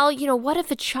 well, what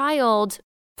if a child,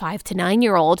 5 to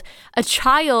 9-year-old, a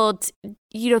child,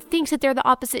 thinks that they're the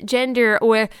opposite gender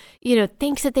or,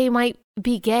 thinks that they might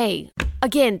be gay.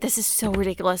 Again, this is so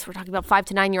ridiculous. We're talking about 5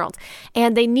 to 9-year-olds.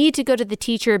 And they need to go to the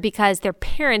teacher because their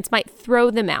parents might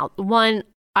throw them out. One,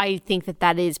 I think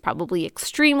that is probably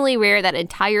extremely rare, that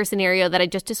entire scenario that I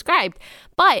just described.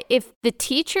 But if the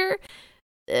teacher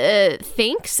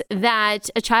thinks that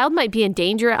a child might be in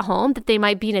danger at home, that they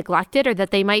might be neglected or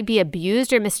that they might be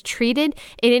abused or mistreated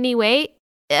in any way,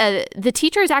 the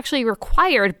teacher is actually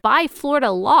required by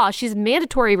Florida law. She's a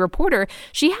mandatory reporter.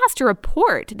 She has to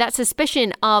report that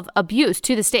suspicion of abuse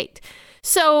to the state.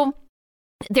 So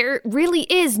there really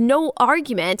is no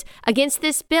argument against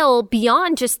this bill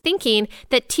beyond just thinking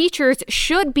that teachers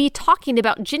should be talking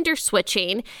about gender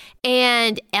switching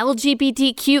and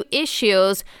LGBTQ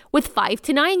issues with 5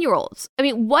 to 9-year-olds. I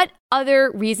mean, what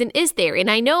other reason is there? And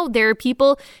I know there are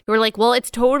people who are like, well, it's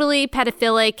totally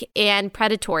pedophilic and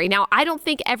predatory. Now, I don't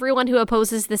think everyone who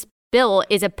opposes this bill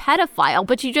is a pedophile,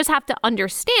 but you just have to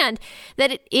understand that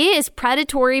it is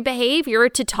predatory behavior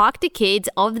to talk to kids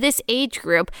of this age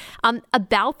group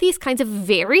about these kinds of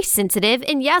very sensitive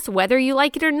and, yes, whether you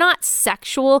like it or not,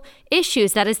 sexual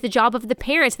issues. That is the job of the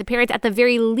parents. The parents, at the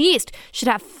very least, should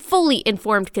have fully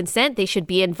informed consent. They should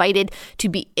be invited to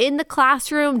be in the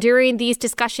classroom during these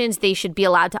discussions. They should be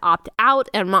allowed to opt out.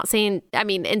 And I'm not saying,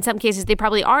 in some cases, they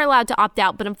probably are allowed to opt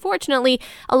out, but unfortunately,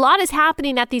 a lot is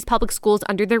happening at these public schools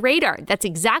under the radar. That's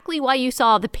exactly why you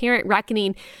saw the parent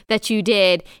reckoning that you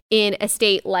did in a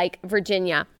state like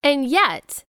Virginia. And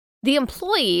yet, the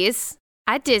employees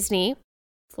at Disney,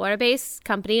 Florida-based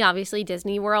company, obviously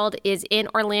Disney World is in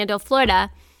Orlando,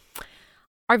 Florida,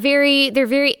 they're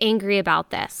very angry about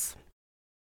this.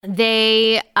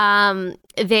 They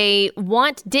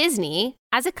want Disney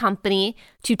as a company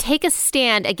to take a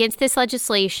stand against this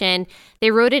legislation.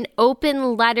 They wrote an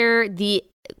open letter, the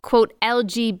quote,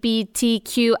 LGBTQIA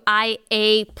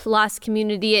plus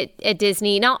community at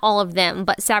Disney, not all of them,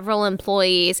 but several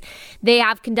employees. They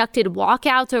have conducted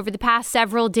walkouts over the past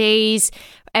several days,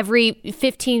 every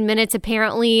 15 minutes,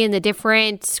 apparently, in the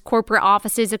different corporate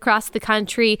offices across the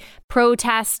country,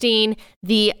 protesting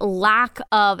the lack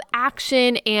of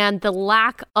action and the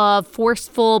lack of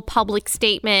forceful public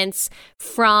statements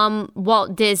from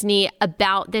Walt Disney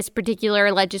about this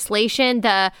particular legislation.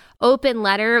 The open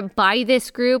letter by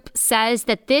this group says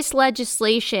that this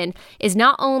legislation is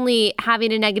not only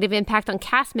having a negative impact on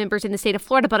cast members in the state of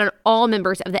Florida, but on all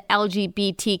members of the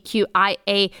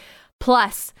LGBTQIA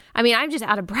plus. I'm just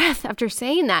out of breath after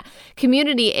saying that.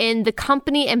 Community in the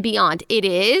company and beyond. It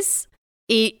is.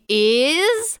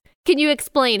 Can you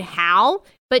explain how?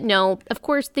 But no, of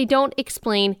course, they don't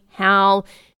explain how.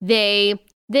 They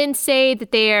then say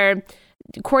that they are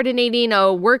coordinating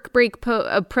a work break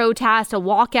a protest, a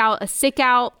walkout, a sick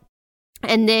out.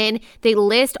 And then they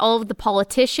list all of the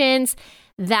politicians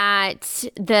that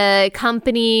the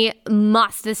company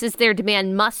this is their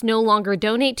demand, must no longer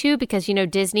donate to, because,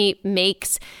 Disney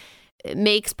makes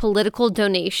political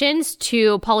donations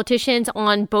to politicians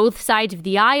on both sides of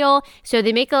the aisle. So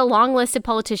they make a long list of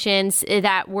politicians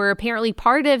that were apparently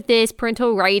part of this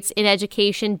parental rights in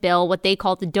education bill, what they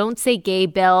call the Don't Say Gay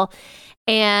bill.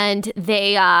 And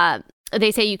they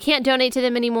they say you can't donate to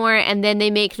them anymore. And then they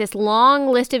make this long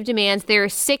list of demands. There are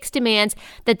 6 demands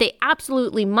that they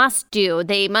absolutely must do.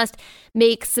 They must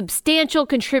make substantial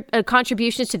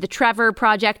contributions to the Trevor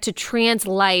Project, to Trans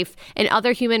Life, and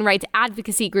other human rights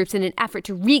advocacy groups in an effort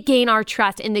to regain our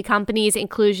trust in the company's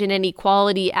inclusion and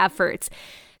equality efforts.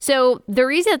 So the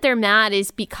reason that they're mad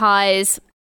is because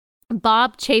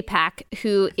Bob Chapek,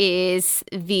 who is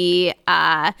the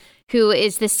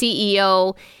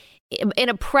CEO, in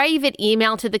a private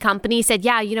email to the company said,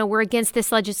 yeah, we're against this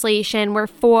legislation. We're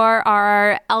for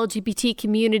our LGBT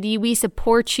community. We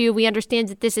support you. We understand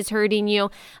that this is hurting you.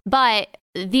 But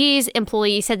these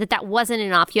employees said that wasn't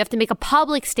enough. You have to make a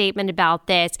public statement about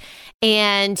this,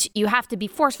 and you have to be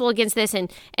forceful against this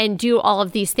and do all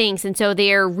of these things. And so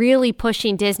they're really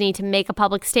pushing Disney to make a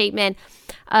public statement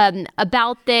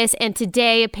about this. And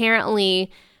today, apparently,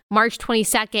 March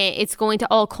 22nd, it's going to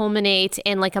all culminate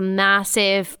in like a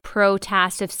massive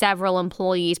protest of several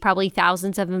employees, probably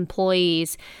thousands of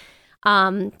employees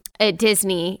at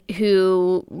Disney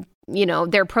who,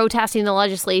 they're protesting the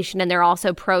legislation, and they're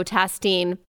also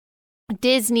protesting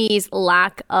Disney's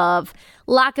lack of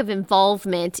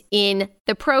involvement in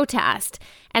the protest.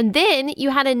 And then you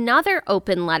had another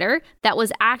open letter that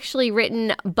was actually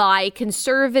written by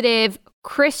conservative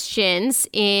Christians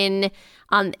in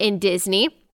Disney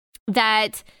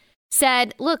that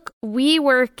said, look, we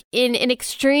work in an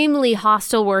extremely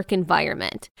hostile work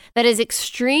environment that is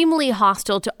extremely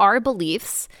hostile to our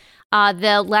beliefs.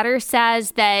 The letter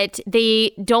says that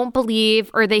they don't believe,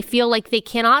 or they feel like they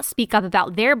cannot speak up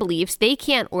about their beliefs. They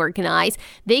can't organize.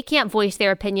 They can't voice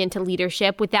their opinion to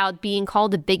leadership without being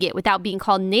called a bigot, without being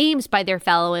called names by their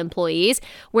fellow employees.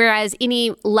 Whereas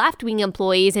any left-wing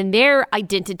employees and their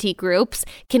identity groups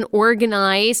can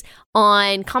organize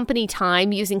on company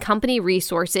time using company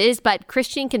resources, but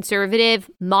Christian, conservative,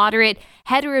 moderate,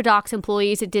 heterodox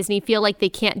employees at Disney feel like they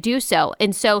can't do so.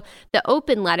 And so the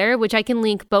open letter, which I can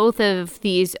link both of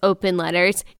these open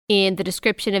letters in the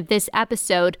description of this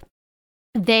episode,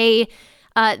 they're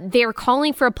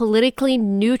calling for a politically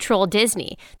neutral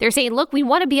Disney. They're saying, look, we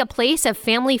want to be a place of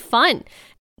family fun.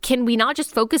 Can we not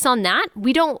just focus on that?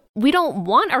 We don't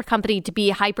want our company to be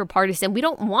hyper partisan. We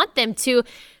don't want them to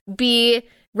be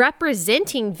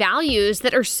representing values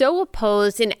that are so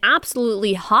opposed and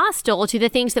absolutely hostile to the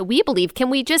things that we believe. Can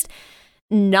we just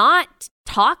not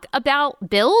talk about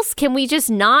bills? Can we just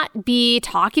not be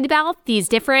talking about these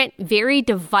different, very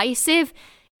divisive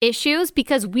issues?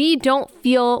 Because we don't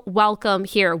feel welcome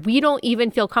here. We don't even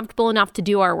feel comfortable enough to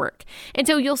do our work. And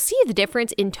so you'll see the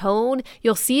difference in tone.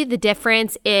 You'll see the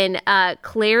difference in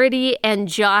clarity and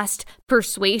just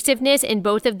persuasiveness in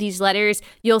both of these letters.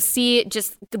 You'll see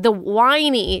just the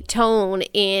whiny tone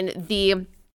in the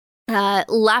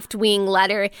left-wing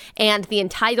letter and the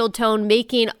entitled tone,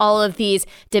 making all of these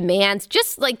demands,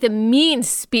 just like the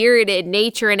mean-spirited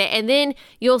nature in it. And then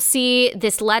you'll see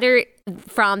this letter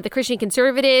from the Christian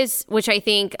conservatives, which I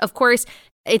think, of course,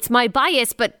 it's my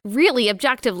bias, but really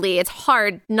objectively, it's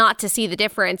hard not to see the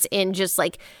difference in just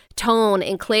like tone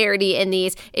and clarity in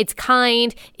these. It's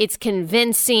kind, it's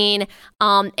convincing,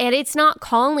 and it's not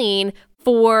calling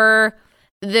for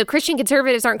the Christian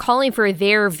conservatives aren't calling for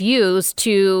their views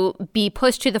to be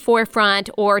pushed to the forefront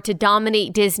or to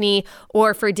dominate Disney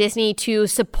or for Disney to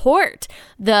support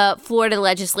the Florida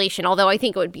legislation. Although I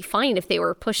think it would be fine if they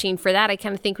were pushing for that. I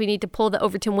kind of think we need to pull the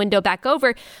Overton window back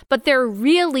over, but they're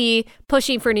really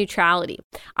pushing for neutrality.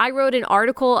 I wrote an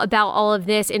article about all of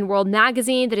this in World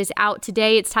Magazine that is out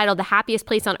today. It's titled "The Happiest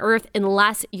Place on Earth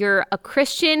Unless You're a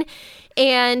Christian."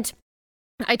 And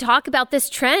I talk about this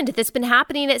trend that's been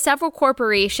happening at several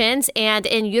corporations and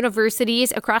in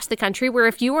universities across the country, where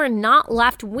if you are not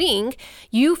left-wing,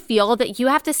 you feel that you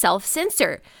have to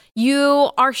self-censor. You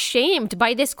are shamed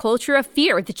by this culture of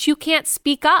fear that you can't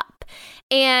speak up.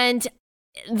 And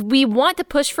we want to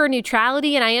push for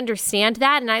neutrality, and I understand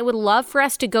that, and I would love for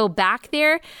us to go back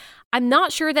there. I'm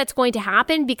not sure that's going to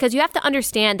happen, because you have to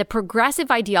understand the progressive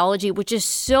ideology, which is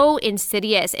so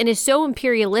insidious and is so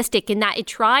imperialistic in that it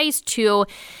tries to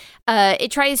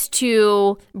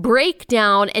break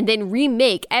down and then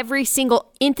remake every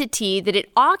single entity that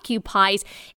it occupies.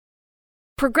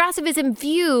 Progressivism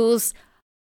views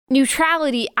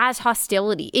neutrality as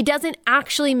hostility. It doesn't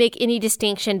actually make any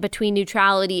distinction between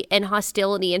neutrality and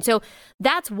hostility. And so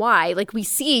that's why, we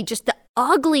see just the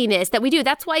ugliness that we do.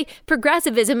 That's why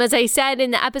progressivism, as I said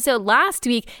in the episode last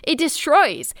week, it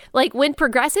destroys. When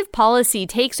progressive policy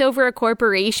takes over a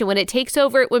corporation, when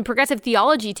progressive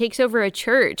theology takes over a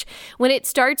church, when it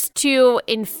starts to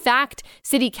infect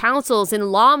city councils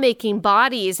and lawmaking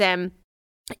bodies and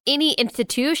any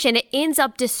institution, it ends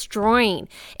up destroying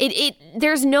it.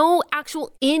 There's no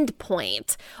actual end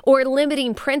point or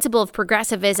limiting principle of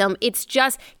progressivism. It's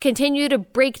just continue to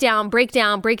break down.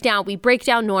 We break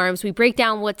down norms. We break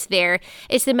down what's there.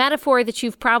 It's the metaphor that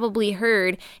you've probably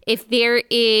heard. If there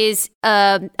is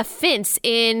a fence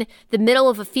in the middle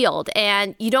of a field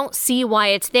and you don't see why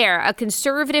it's there, a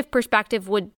conservative perspective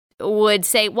would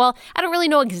say, well, I don't really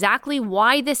know exactly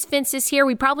why this fence is here.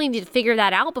 We probably need to figure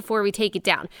that out before we take it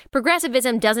down.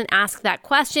 Progressivism doesn't ask that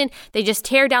question. They just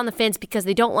tear down the fence because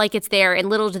they don't like it's there, and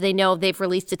little do they know they've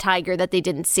released a tiger that they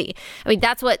didn't see. I mean,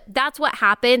 that's what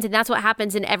happens, and that's what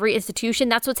happens in every institution.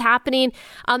 That's what's happening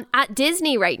at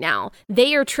Disney right now.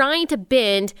 They are trying to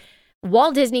bend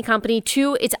Walt Disney Company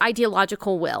to its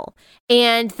ideological will.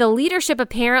 And the leadership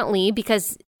apparently,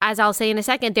 because as I'll say in a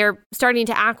second, they're starting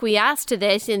to acquiesce to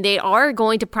this, and they are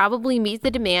going to probably meet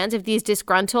the demands of these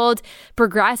disgruntled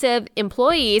progressive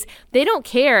employees. They don't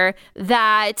care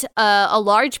that a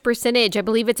large percentage, I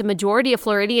believe it's a majority of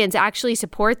Floridians, actually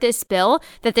support this bill,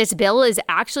 that this bill is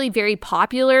actually very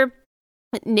popular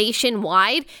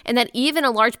nationwide, and that even a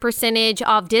large percentage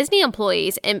of Disney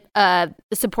employees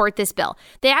support this bill.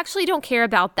 They actually don't care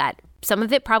about that. Some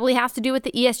of it probably has to do with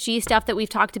the ESG stuff that we've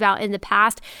talked about in the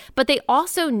past, but they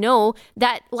also know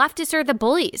that leftists are the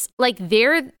bullies. Like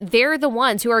they're the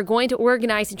ones who are going to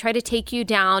organize and try to take you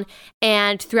down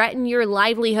and threaten your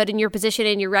livelihood and your position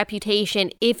and your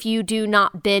reputation if you do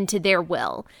not bend to their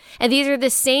will. And these are the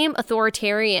same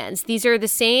authoritarians. These are the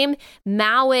same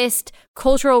Maoist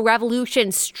cultural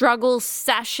revolution struggle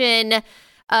session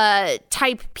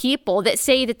type people that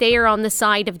say that they are on the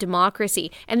side of democracy.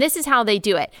 And this is how they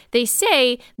do it. They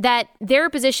say that their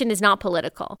position is not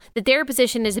political, that their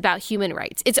position is about human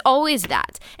rights. It's always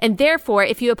that. And therefore,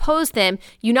 if you oppose them,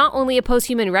 you not only oppose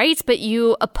human rights, but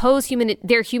you oppose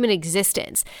their human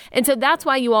existence. And so that's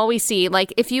why you always see,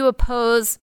 like, if you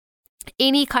oppose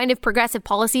any kind of progressive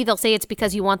policy, they'll say it's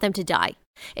because you want them to die.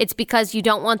 It's because you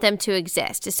don't want them to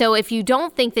exist. So if you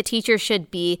don't think the teacher should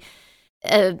be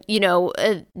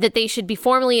that they should be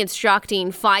formally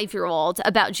instructing 5-year-olds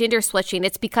about gender switching,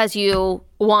 it's because you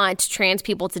want trans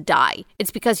people to die. It's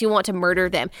because you want to murder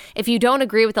them. If you don't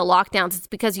agree with the lockdowns, it's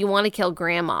because you want to kill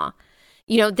grandma.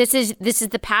 This is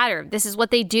the pattern. This is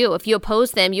what they do. If you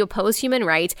oppose them, you oppose human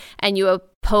rights and you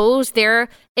oppose their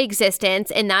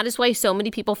existence. And that is why so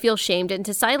many people feel shamed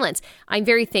into silence. I'm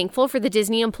very thankful for the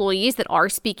Disney employees that are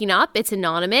speaking up. It's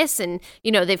anonymous. And,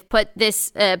 they've put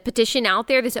this petition out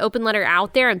there, this open letter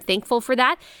out there. I'm thankful for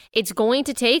that. It's going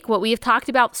to take what we have talked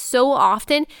about so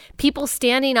often, people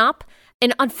standing up.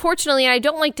 And unfortunately, and I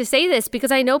don't like to say this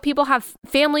because I know people have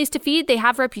families to feed, they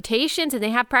have reputations, and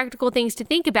they have practical things to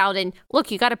think about. And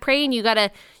look, you got to pray and you got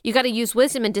to use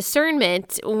wisdom and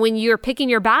discernment when you're picking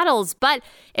your battles. But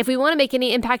if we want to make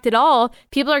any impact at all,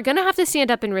 people are going to have to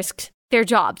stand up and risk their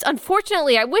jobs.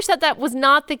 Unfortunately, I wish that was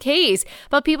not the case,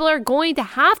 but people are going to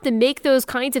have to make those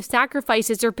kinds of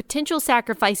sacrifices or potential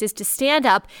sacrifices to stand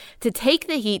up, to take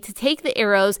the heat, to take the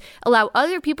arrows, allow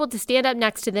other people to stand up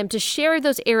next to them, to share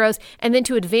those arrows, and then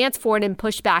to advance forward and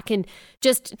push back, and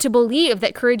just to believe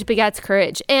that courage begets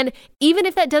courage. And even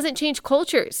if that doesn't change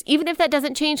cultures, even if that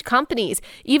doesn't change companies,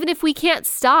 even if we can't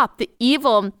stop the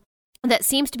evil that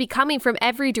seems to be coming from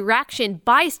every direction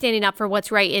by standing up for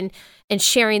what's right and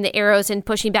sharing the arrows and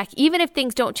pushing back. Even if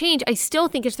things don't change, I still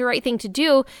think it's the right thing to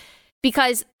do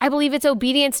because I believe it's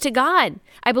obedience to God.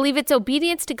 I believe it's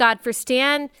obedience to God to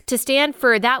stand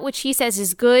for that which he says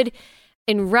is good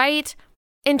and right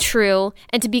and true,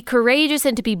 and to be courageous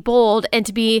and to be bold and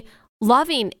to be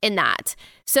loving in that.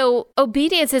 So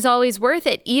obedience is always worth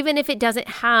it, even if it doesn't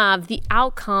have the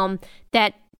outcome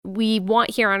that we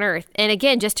want here on earth. And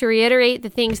again, just to reiterate the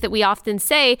things that we often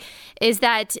say is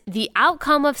that the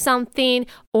outcome of something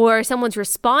or someone's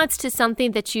response to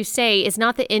something that you say is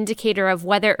not the indicator of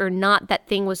whether or not that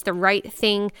thing was the right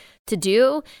thing to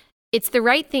do. It's the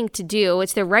right thing to do.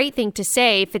 It's the right thing to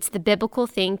say if it's the biblical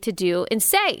thing to do and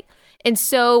say. And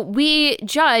so we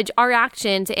judge our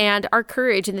actions and our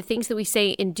courage and the things that we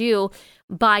say and do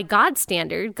by God's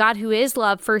standard, God who is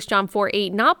love, 1 John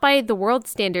 4:8, not by the world's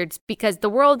standards, because the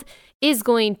world is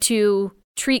going to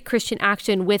treat Christian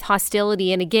action with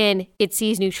hostility. And again, it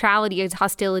sees neutrality as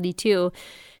hostility too.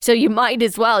 So you might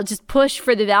as well just push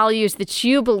for the values that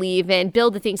you believe in,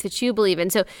 build the things that you believe in.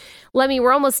 So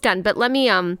we're almost done, but let me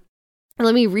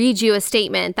read you a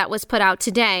statement that was put out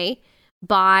today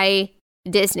by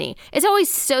Disney. It's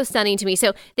always so stunning to me.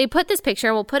 So they put this picture,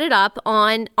 and we'll put it up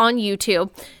on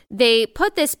YouTube. They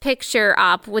put this picture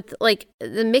up with like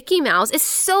the Mickey Mouse. It's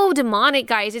so demonic,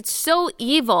 guys. It's so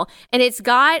evil. And it's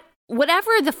got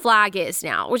whatever the flag is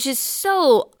now, which is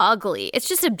so ugly. It's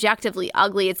just objectively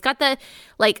ugly. It's got the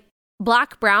like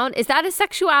black, brown. Is that a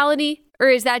sexuality or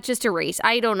is that just a race?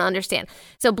 I don't understand.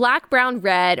 So black, brown,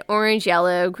 red, orange,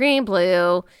 yellow, green,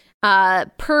 blue,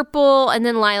 purple, and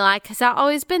then lilac. Has that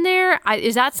always been there?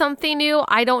 Is that something new?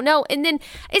 I don't know. And then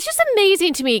it's just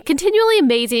amazing to me, continually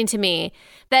amazing to me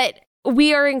that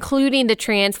we are including the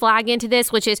trans flag into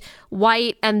this, which is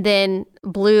white and then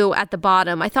blue at the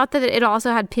bottom. I thought that it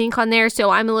also had pink on there, so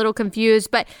I'm a little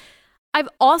confused. But I've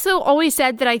also always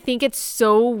said that I think it's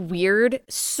so weird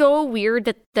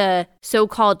that the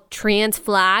so-called trans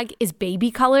flag is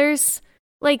baby colors.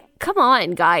 Like, come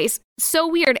on, guys. So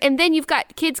weird. And then you've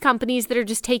got kids companies that are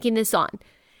just taking this on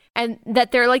and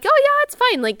that they're like, oh, yeah, it's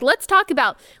fine. Like, let's talk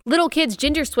about little kids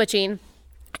gender switching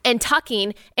and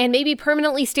tucking and maybe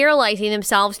permanently sterilizing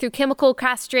themselves through chemical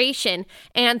castration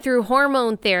and through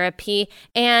hormone therapy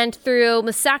and through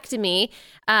mastectomy,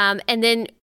 and then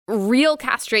real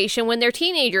castration when they're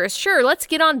teenagers. Sure, let's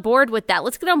get on board with that.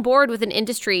 Let's get on board with an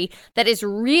industry that is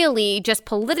really just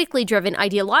politically driven,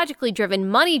 ideologically driven,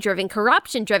 money driven,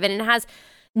 corruption driven, and has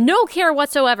no care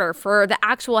whatsoever for the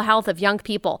actual health of young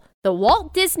people. The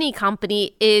Walt Disney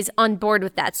Company is on board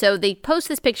with that. So they post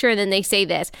this picture and then they say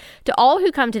this: to all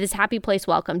who come to this happy place,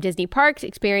 welcome. Disney Parks,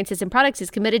 Experiences, and Products is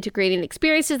committed to creating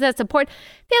experiences that support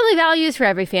family values for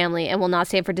every family and will not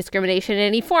stand for discrimination in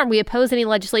any form. We oppose any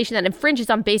legislation that infringes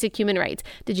on basic human rights.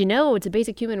 Did you know it's a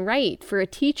basic human right for a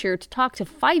teacher to talk to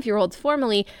 5-year-olds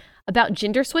formally about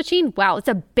gender switching? Wow, it's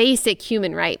a basic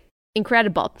human right.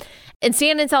 Incredible. And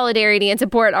stand in solidarity and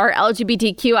support our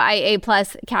LGBTQIA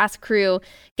plus cast, crew,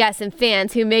 guests, and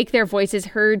fans who make their voices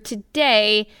heard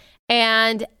today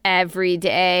and every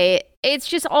day. It's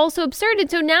just all so absurd.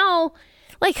 And so now,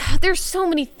 like, there's so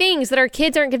many things that our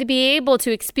kids aren't going to be able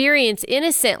to experience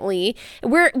innocently.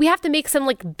 We have to make some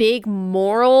like big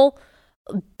moral,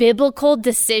 biblical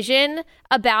decision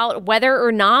about whether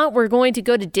or not we're going to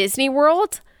go to Disney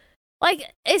World.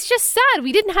 Like, it's just sad.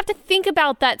 We didn't have to think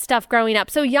about that stuff growing up.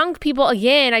 So young people,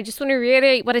 again, I just want to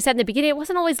reiterate what I said in the beginning. It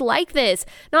wasn't always like this.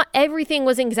 Not everything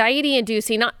was anxiety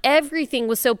inducing. Not everything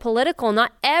was so political.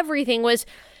 Not everything was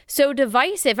so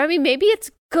divisive. I mean, maybe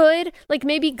it's good. Like,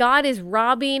 maybe God is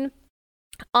robbing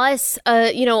us,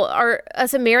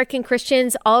 us American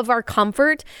Christians of our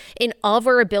comfort and of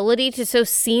our ability to so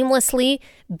seamlessly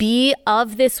be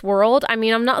of this world. I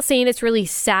mean, I'm not saying it's really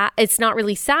sad. It's not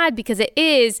really sad because it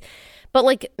is. But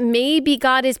like maybe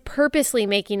God is purposely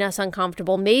making us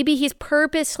uncomfortable. Maybe he's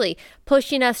purposely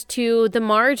pushing us to the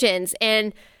margins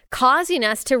and causing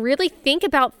us to really think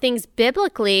about things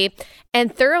biblically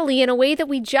and thoroughly in a way that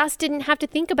we just didn't have to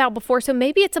think about before. So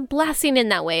maybe it's a blessing in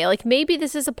that way. Like maybe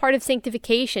this is a part of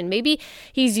sanctification. Maybe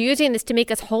he's using this to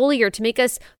make us holier, to make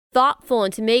us thoughtful,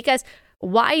 and to make us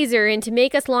wiser, and to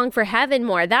make us long for heaven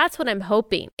more. That's what I'm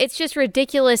hoping. It's just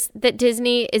ridiculous that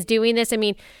Disney is doing this. I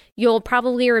mean, you'll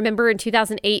probably remember in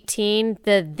 2018,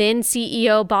 the then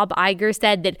CEO Bob Iger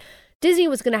said that Disney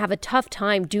was going to have a tough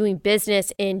time doing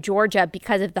business in Georgia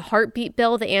because of the heartbeat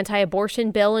bill, the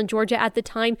anti-abortion bill in Georgia at the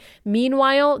time.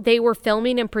 Meanwhile, they were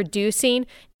filming and producing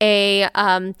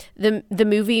the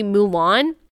movie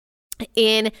Mulan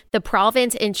in the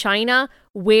province in China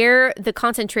where the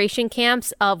concentration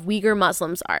camps of Uyghur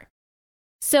Muslims are.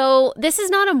 So this is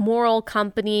not a moral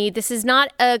company. This is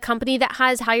not a company that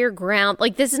has higher ground.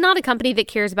 Like, this is not a company that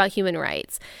cares about human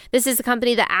rights. This is a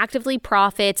company that actively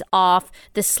profits off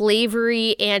the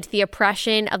slavery and the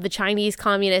oppression of the Chinese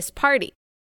Communist Party.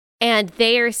 And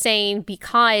they are saying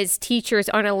because teachers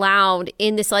aren't allowed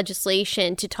in this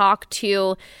legislation to talk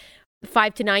to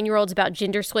 5 to 9-year-olds about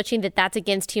gender switching, that's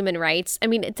against human rights. I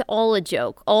mean, it's all a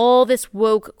joke. All this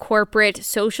woke corporate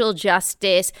social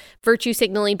justice, virtue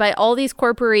signaling by all these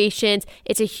corporations,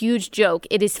 it's a huge joke.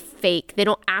 It is fake. They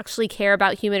don't actually care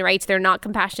about human rights. They're not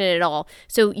compassionate at all.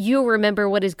 So you remember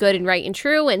what is good and right and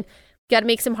true, and got to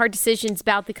make some hard decisions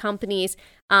about the companies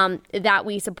that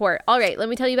we support. All right, let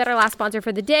me tell you about our last sponsor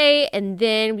for the day, and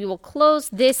then we will close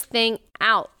this thing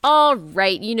out. All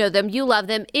right, you know them, you love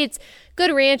them. It's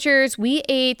Good Ranchers. We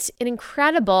ate an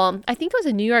incredible, I think it was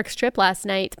a New York strip last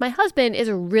night. My husband is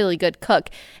a really good cook,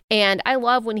 and I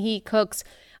love when he cooks,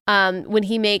 when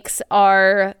he makes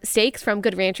our steaks from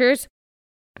Good Ranchers.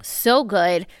 So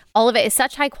good. All of it is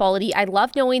such high quality. I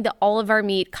love knowing that all of our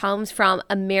meat comes from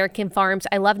American farms.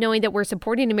 I love knowing that we're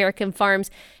supporting American farms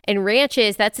and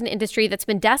ranches. That's an industry that's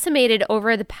been decimated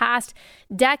over the past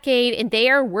decade, and they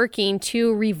are working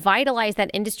to revitalize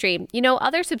that industry. You know,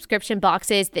 other subscription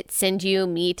boxes that send you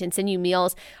meat and send you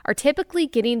meals are typically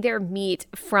getting their meat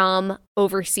from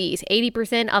overseas.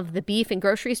 80% of the beef in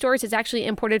grocery stores is actually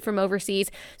imported from overseas.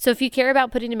 So if you care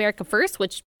about putting America first,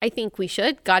 which I think we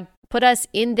should, God put us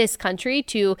in this country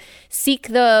to seek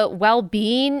the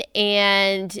well-being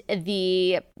and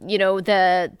the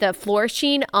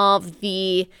flourishing of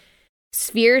the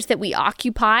spheres that we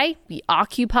occupy. We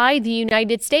occupy the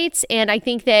United States, and I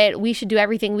think that we should do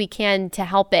everything we can to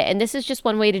help it. And this is just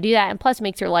one way to do that, and plus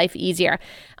makes your life easier.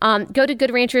 Go to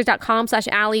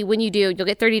goodranchers.com/Allie. When you do, you'll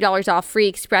get $30 off free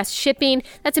express shipping.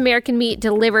 That's American meat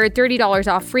delivered, $30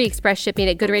 off free express shipping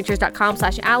at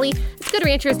goodranchers.com/Allie. It's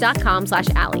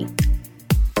goodranchers.com/Allie.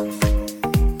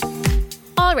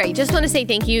 All right, just want to say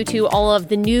thank you to all of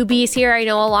the newbies here. I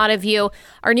know a lot of you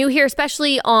are new here,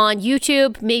 especially on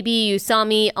YouTube. Maybe you saw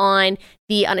me on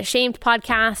the Unashamed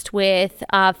podcast with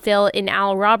Phil and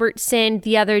Al Robertson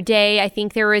the other day. I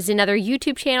think there was another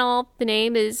YouTube channel. The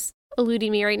name is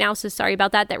eluding me right now, so sorry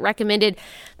about that recommended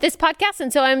this podcast.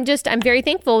 And so I'm very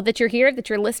thankful that you're here, that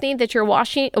you're listening, that you're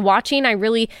watching. I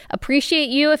really appreciate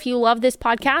you. If you love this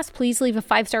podcast, please leave a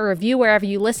 5-star review wherever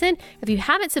you listen. If you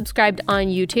haven't subscribed on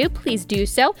YouTube, please do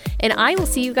so. And I will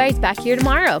see you guys back here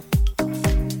tomorrow.